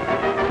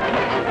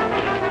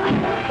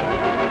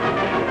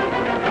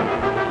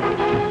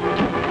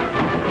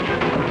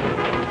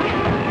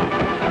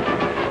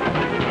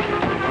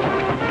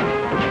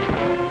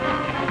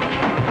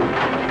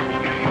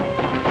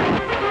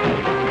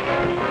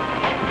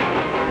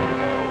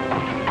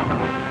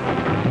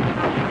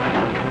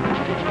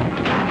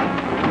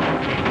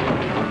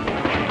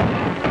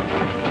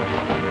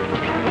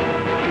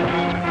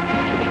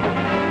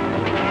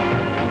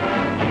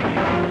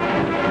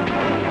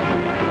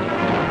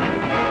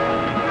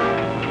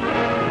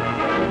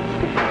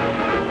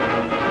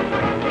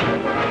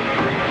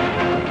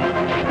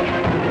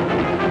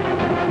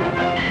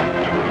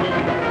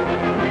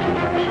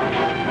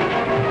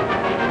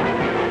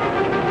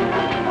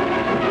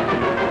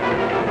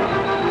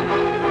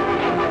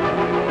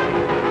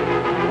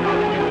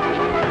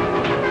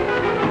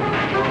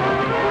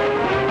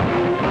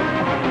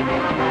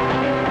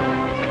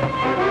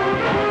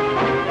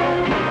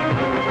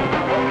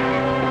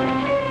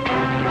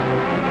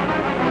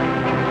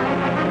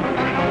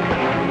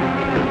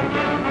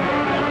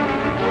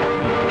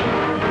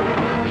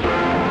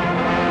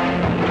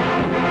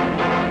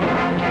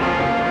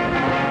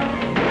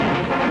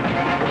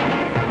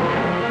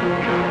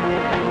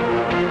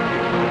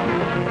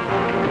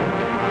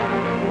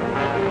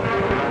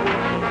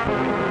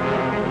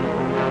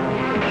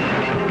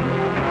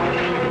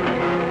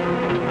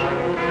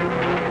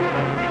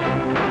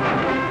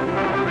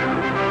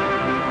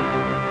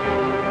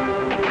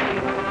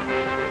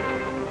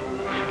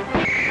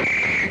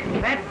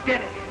 That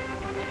did it.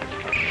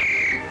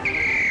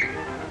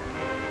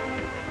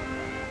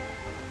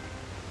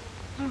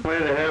 Way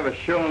they have us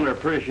showing their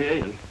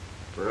appreciation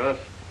for us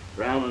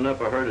rounding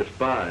up a herd of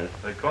spies.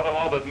 They caught him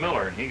all but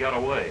Miller, and he got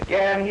away.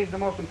 Yeah, and he's the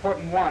most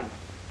important one.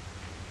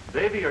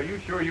 Davy, are you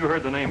sure you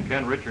heard the name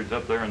Ken Richards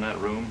up there in that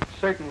room?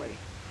 Certainly.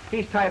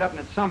 He's tied up in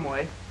it some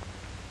way.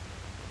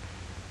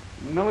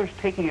 Miller's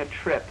taking a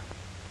trip.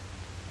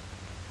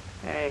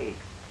 Hey.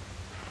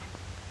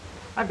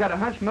 I've got a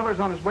hunch Miller's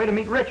on his way to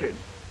meet Richards.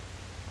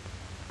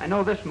 I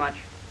know this much.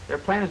 Their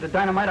plan is to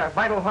dynamite our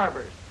vital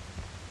harbors.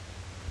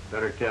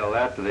 Better tell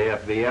that to the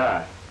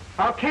FBI.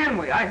 How can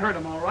we? I heard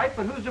him all right,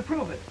 but who's to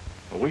prove it?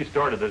 Well, we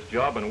started this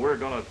job, and we're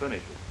going to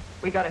finish it.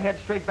 We got to head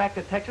straight back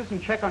to Texas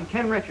and check on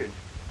Ken Richards.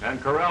 And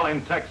corral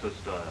him Texas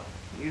style.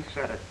 You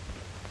said it.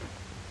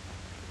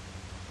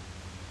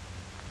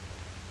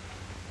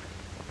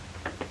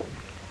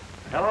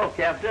 Hello,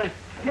 Captain.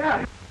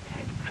 Yeah.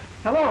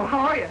 Hello, how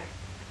are you?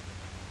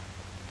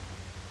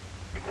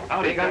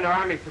 Being under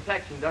Army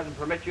protection doesn't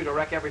permit you to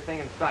wreck everything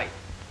in sight.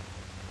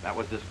 That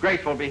was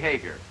disgraceful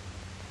behavior.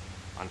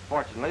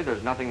 Unfortunately,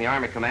 there's nothing the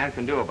Army Command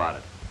can do about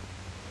it.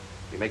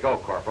 You may go,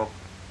 Corporal.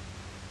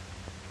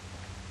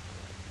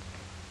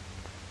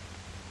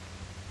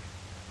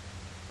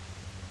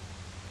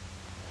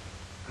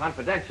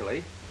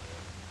 Confidentially,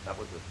 that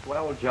was a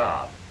swell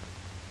job.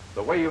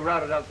 The way you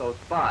routed out those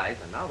spies,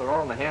 and now they're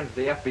all in the hands of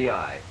the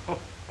FBI. Oh,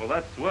 well,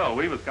 that's swell.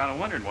 We was kind of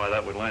wondering why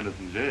that would land us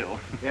in jail.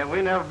 Yeah,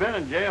 we never been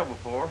in jail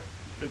before.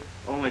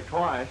 Only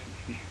twice.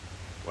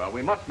 Well,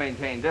 we must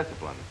maintain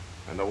discipline.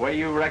 And the way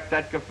you wrecked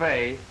that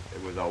cafe,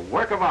 it was a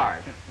work of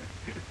art.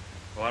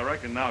 Well, I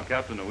reckon now,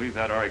 Captain, that we've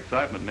had our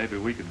excitement, maybe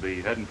we could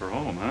be heading for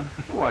home, huh?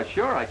 Well,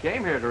 sure, I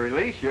came here to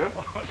release you.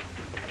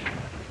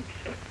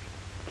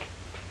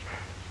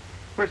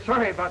 We're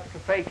sorry about the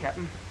cafe,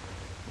 Captain.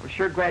 We're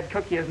sure glad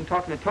Cookie isn't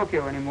talking to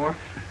Tokyo anymore.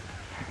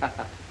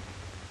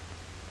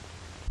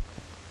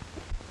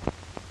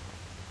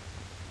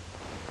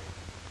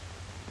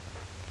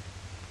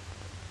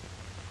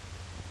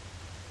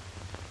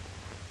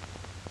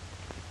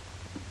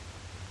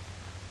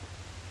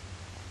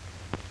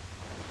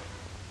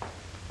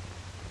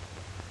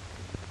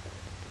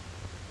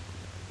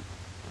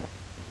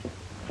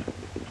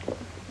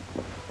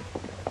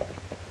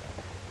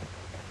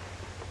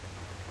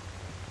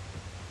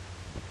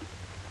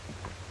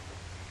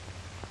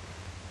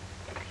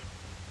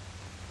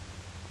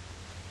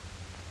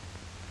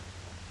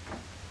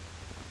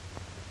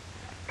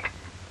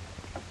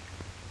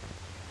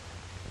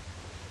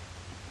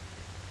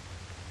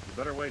 You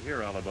better wait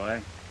here,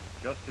 Alibi,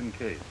 just in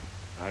case.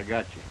 I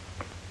got you.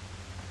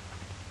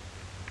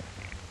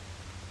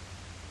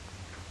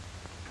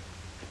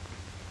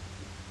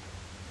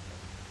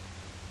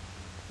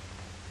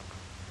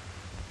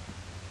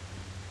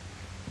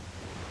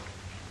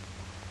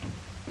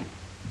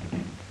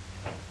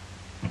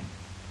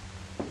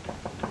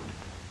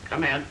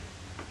 Come in.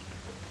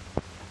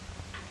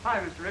 Hi,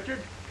 Mr.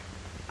 Richards.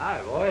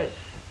 Hi, boys.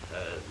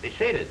 Be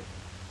seated.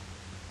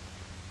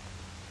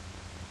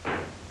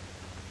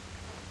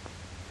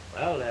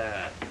 Well,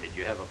 Did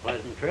you have a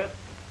pleasant trip?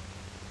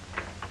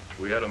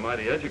 We had a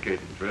mighty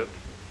educating trip.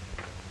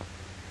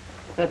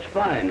 That's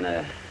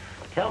fine.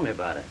 Tell me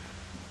about it.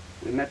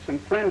 We met some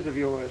friends of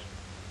yours.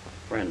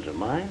 Friends of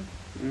mine?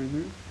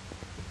 Mm-hmm.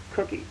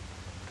 Cookie.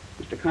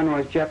 Mr.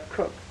 Conroy's Jeff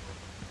Cook.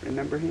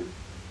 Remember him?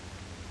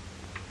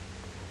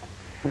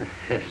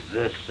 Is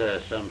this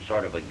some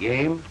sort of a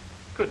game?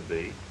 Could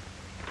be.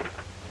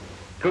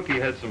 Cookie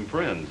had some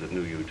friends that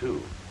knew you,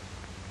 too.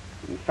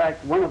 In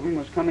fact, one of them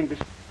was coming to...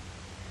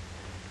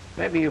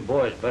 Maybe you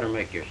boys better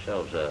make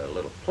yourselves a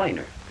little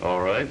plainer.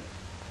 All right,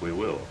 we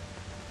will.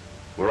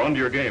 We're on to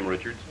your game,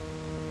 Richards,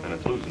 and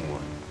it's losing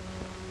one.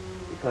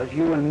 Because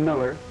you and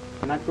Miller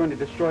are not going to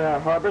destroy our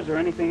harbors or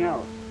anything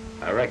else.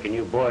 I reckon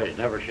you boys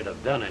never should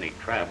have done any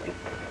traveling.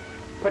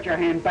 Put your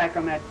hand back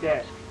on that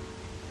desk.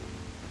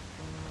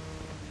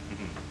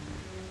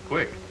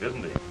 Quick,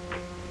 isn't he?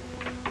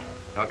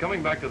 Now,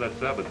 coming back to that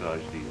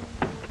sabotage deal.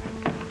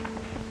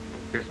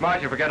 If you're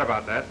smart, you forget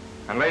about that.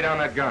 And lay down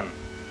that gun.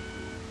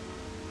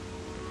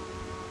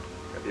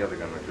 Get the other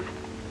gun, Richard.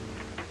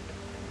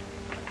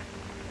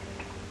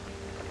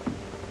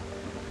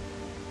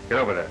 Get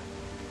over there.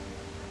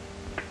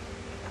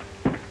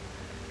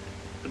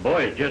 The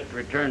boys just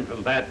returned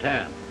from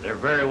Bataan. They're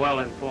very well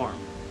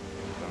informed.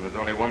 And there's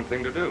only one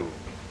thing to do.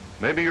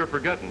 Maybe you're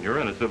forgetting you're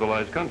in a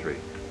civilized country.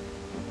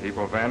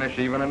 People vanish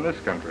even in this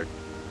country.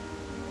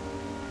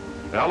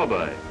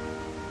 Alibi.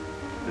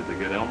 Did they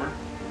get Elmer?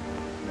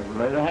 Never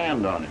laid a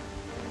hand on him.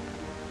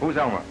 Who's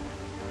Elmer?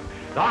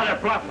 Oh, they're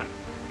bluffing.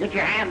 Get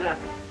your hands up.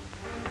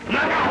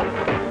 Look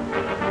out!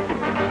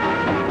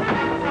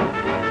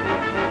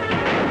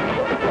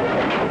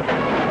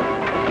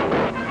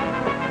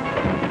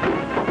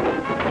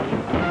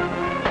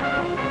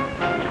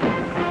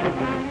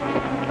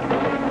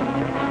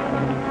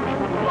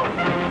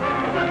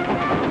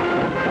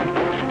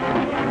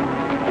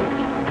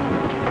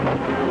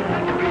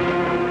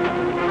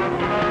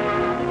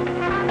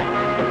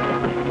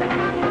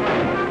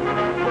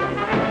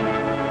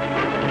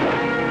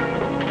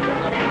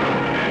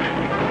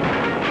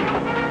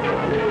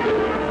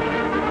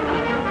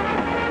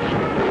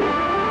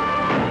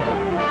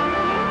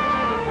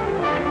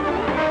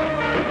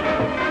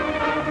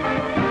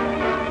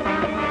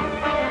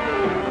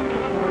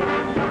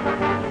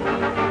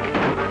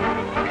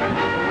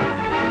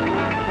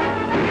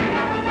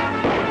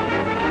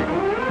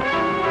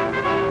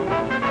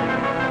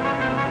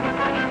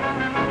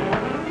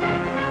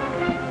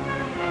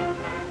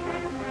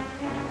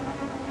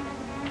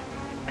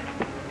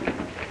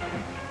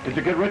 Did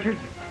you get Richards?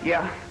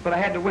 Yeah, but I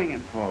had to wing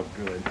him. Oh,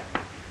 good.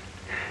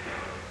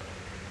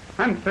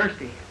 I'm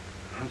thirsty.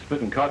 I'm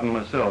spitting cotton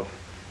myself.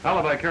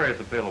 Alibi, carry us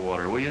a pail of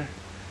water, will you?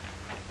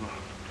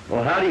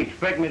 Well, how do you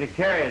expect me to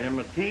carry it in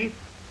my teeth?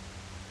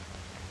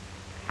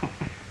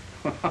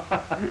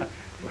 Well,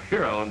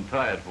 here, I'll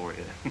untie it for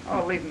you.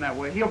 Oh, leave him that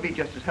way. He'll be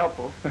just as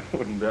helpful.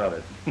 Wouldn't doubt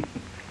it.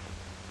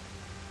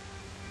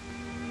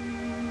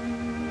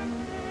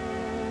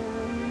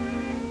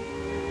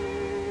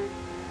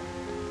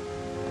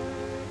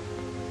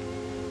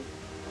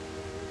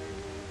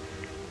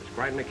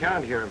 Quite an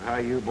account here of how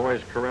you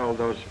boys corralled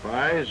those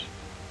spies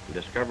and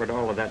discovered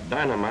all of that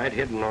dynamite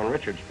hidden on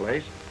Richard's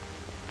place.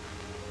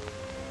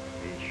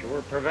 He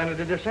sure prevented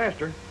a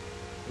disaster.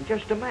 And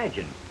just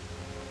imagine,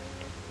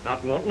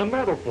 not wanting a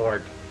medal for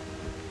it.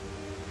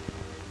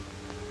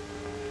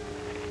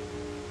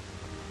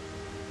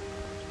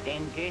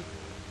 Stingy.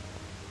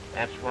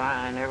 That's why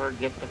I never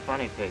get the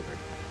funny paper.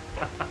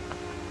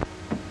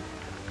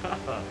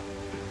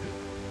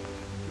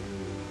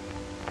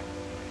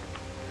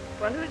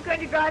 Well, who's going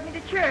to drive me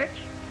to church?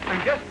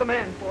 I'm just the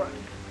man for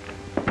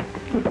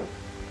it.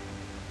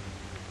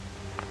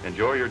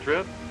 Enjoy your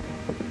trip?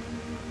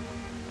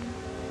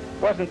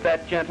 Wasn't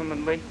that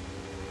gentlemanly?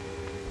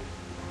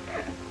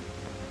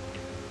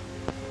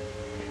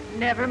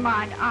 Never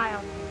mind,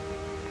 I'll...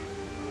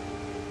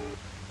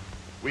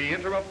 We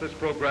interrupt this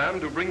program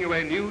to bring you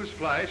a news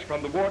flash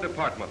from the War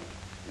Department,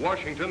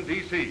 Washington,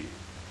 D.C.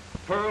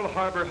 Pearl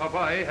Harbor,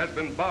 Hawaii has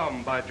been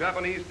bombed by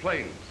Japanese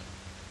planes.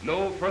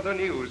 No further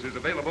news is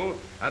available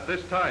at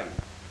this time,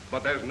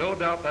 but there's no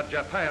doubt that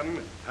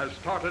Japan has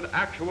started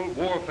actual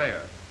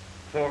warfare.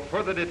 For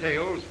further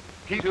details,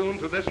 keep tuned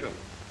to this film.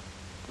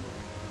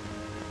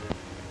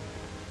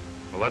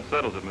 Well, that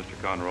settles it,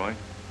 Mr. Conroy.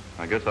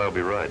 I guess I'll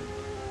be right.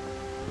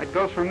 That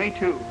goes for me,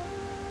 too.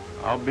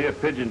 I'll be a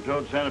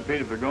pigeon-toed centipede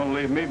if they're going to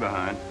leave me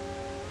behind.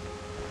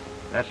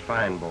 That's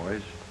fine,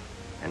 boys.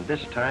 And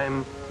this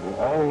time, go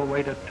all the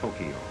way to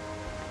Tokyo.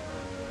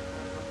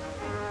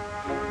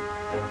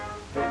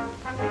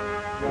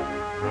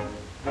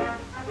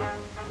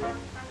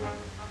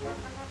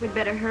 We'd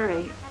better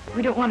hurry.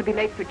 We don't want to be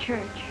late for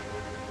church.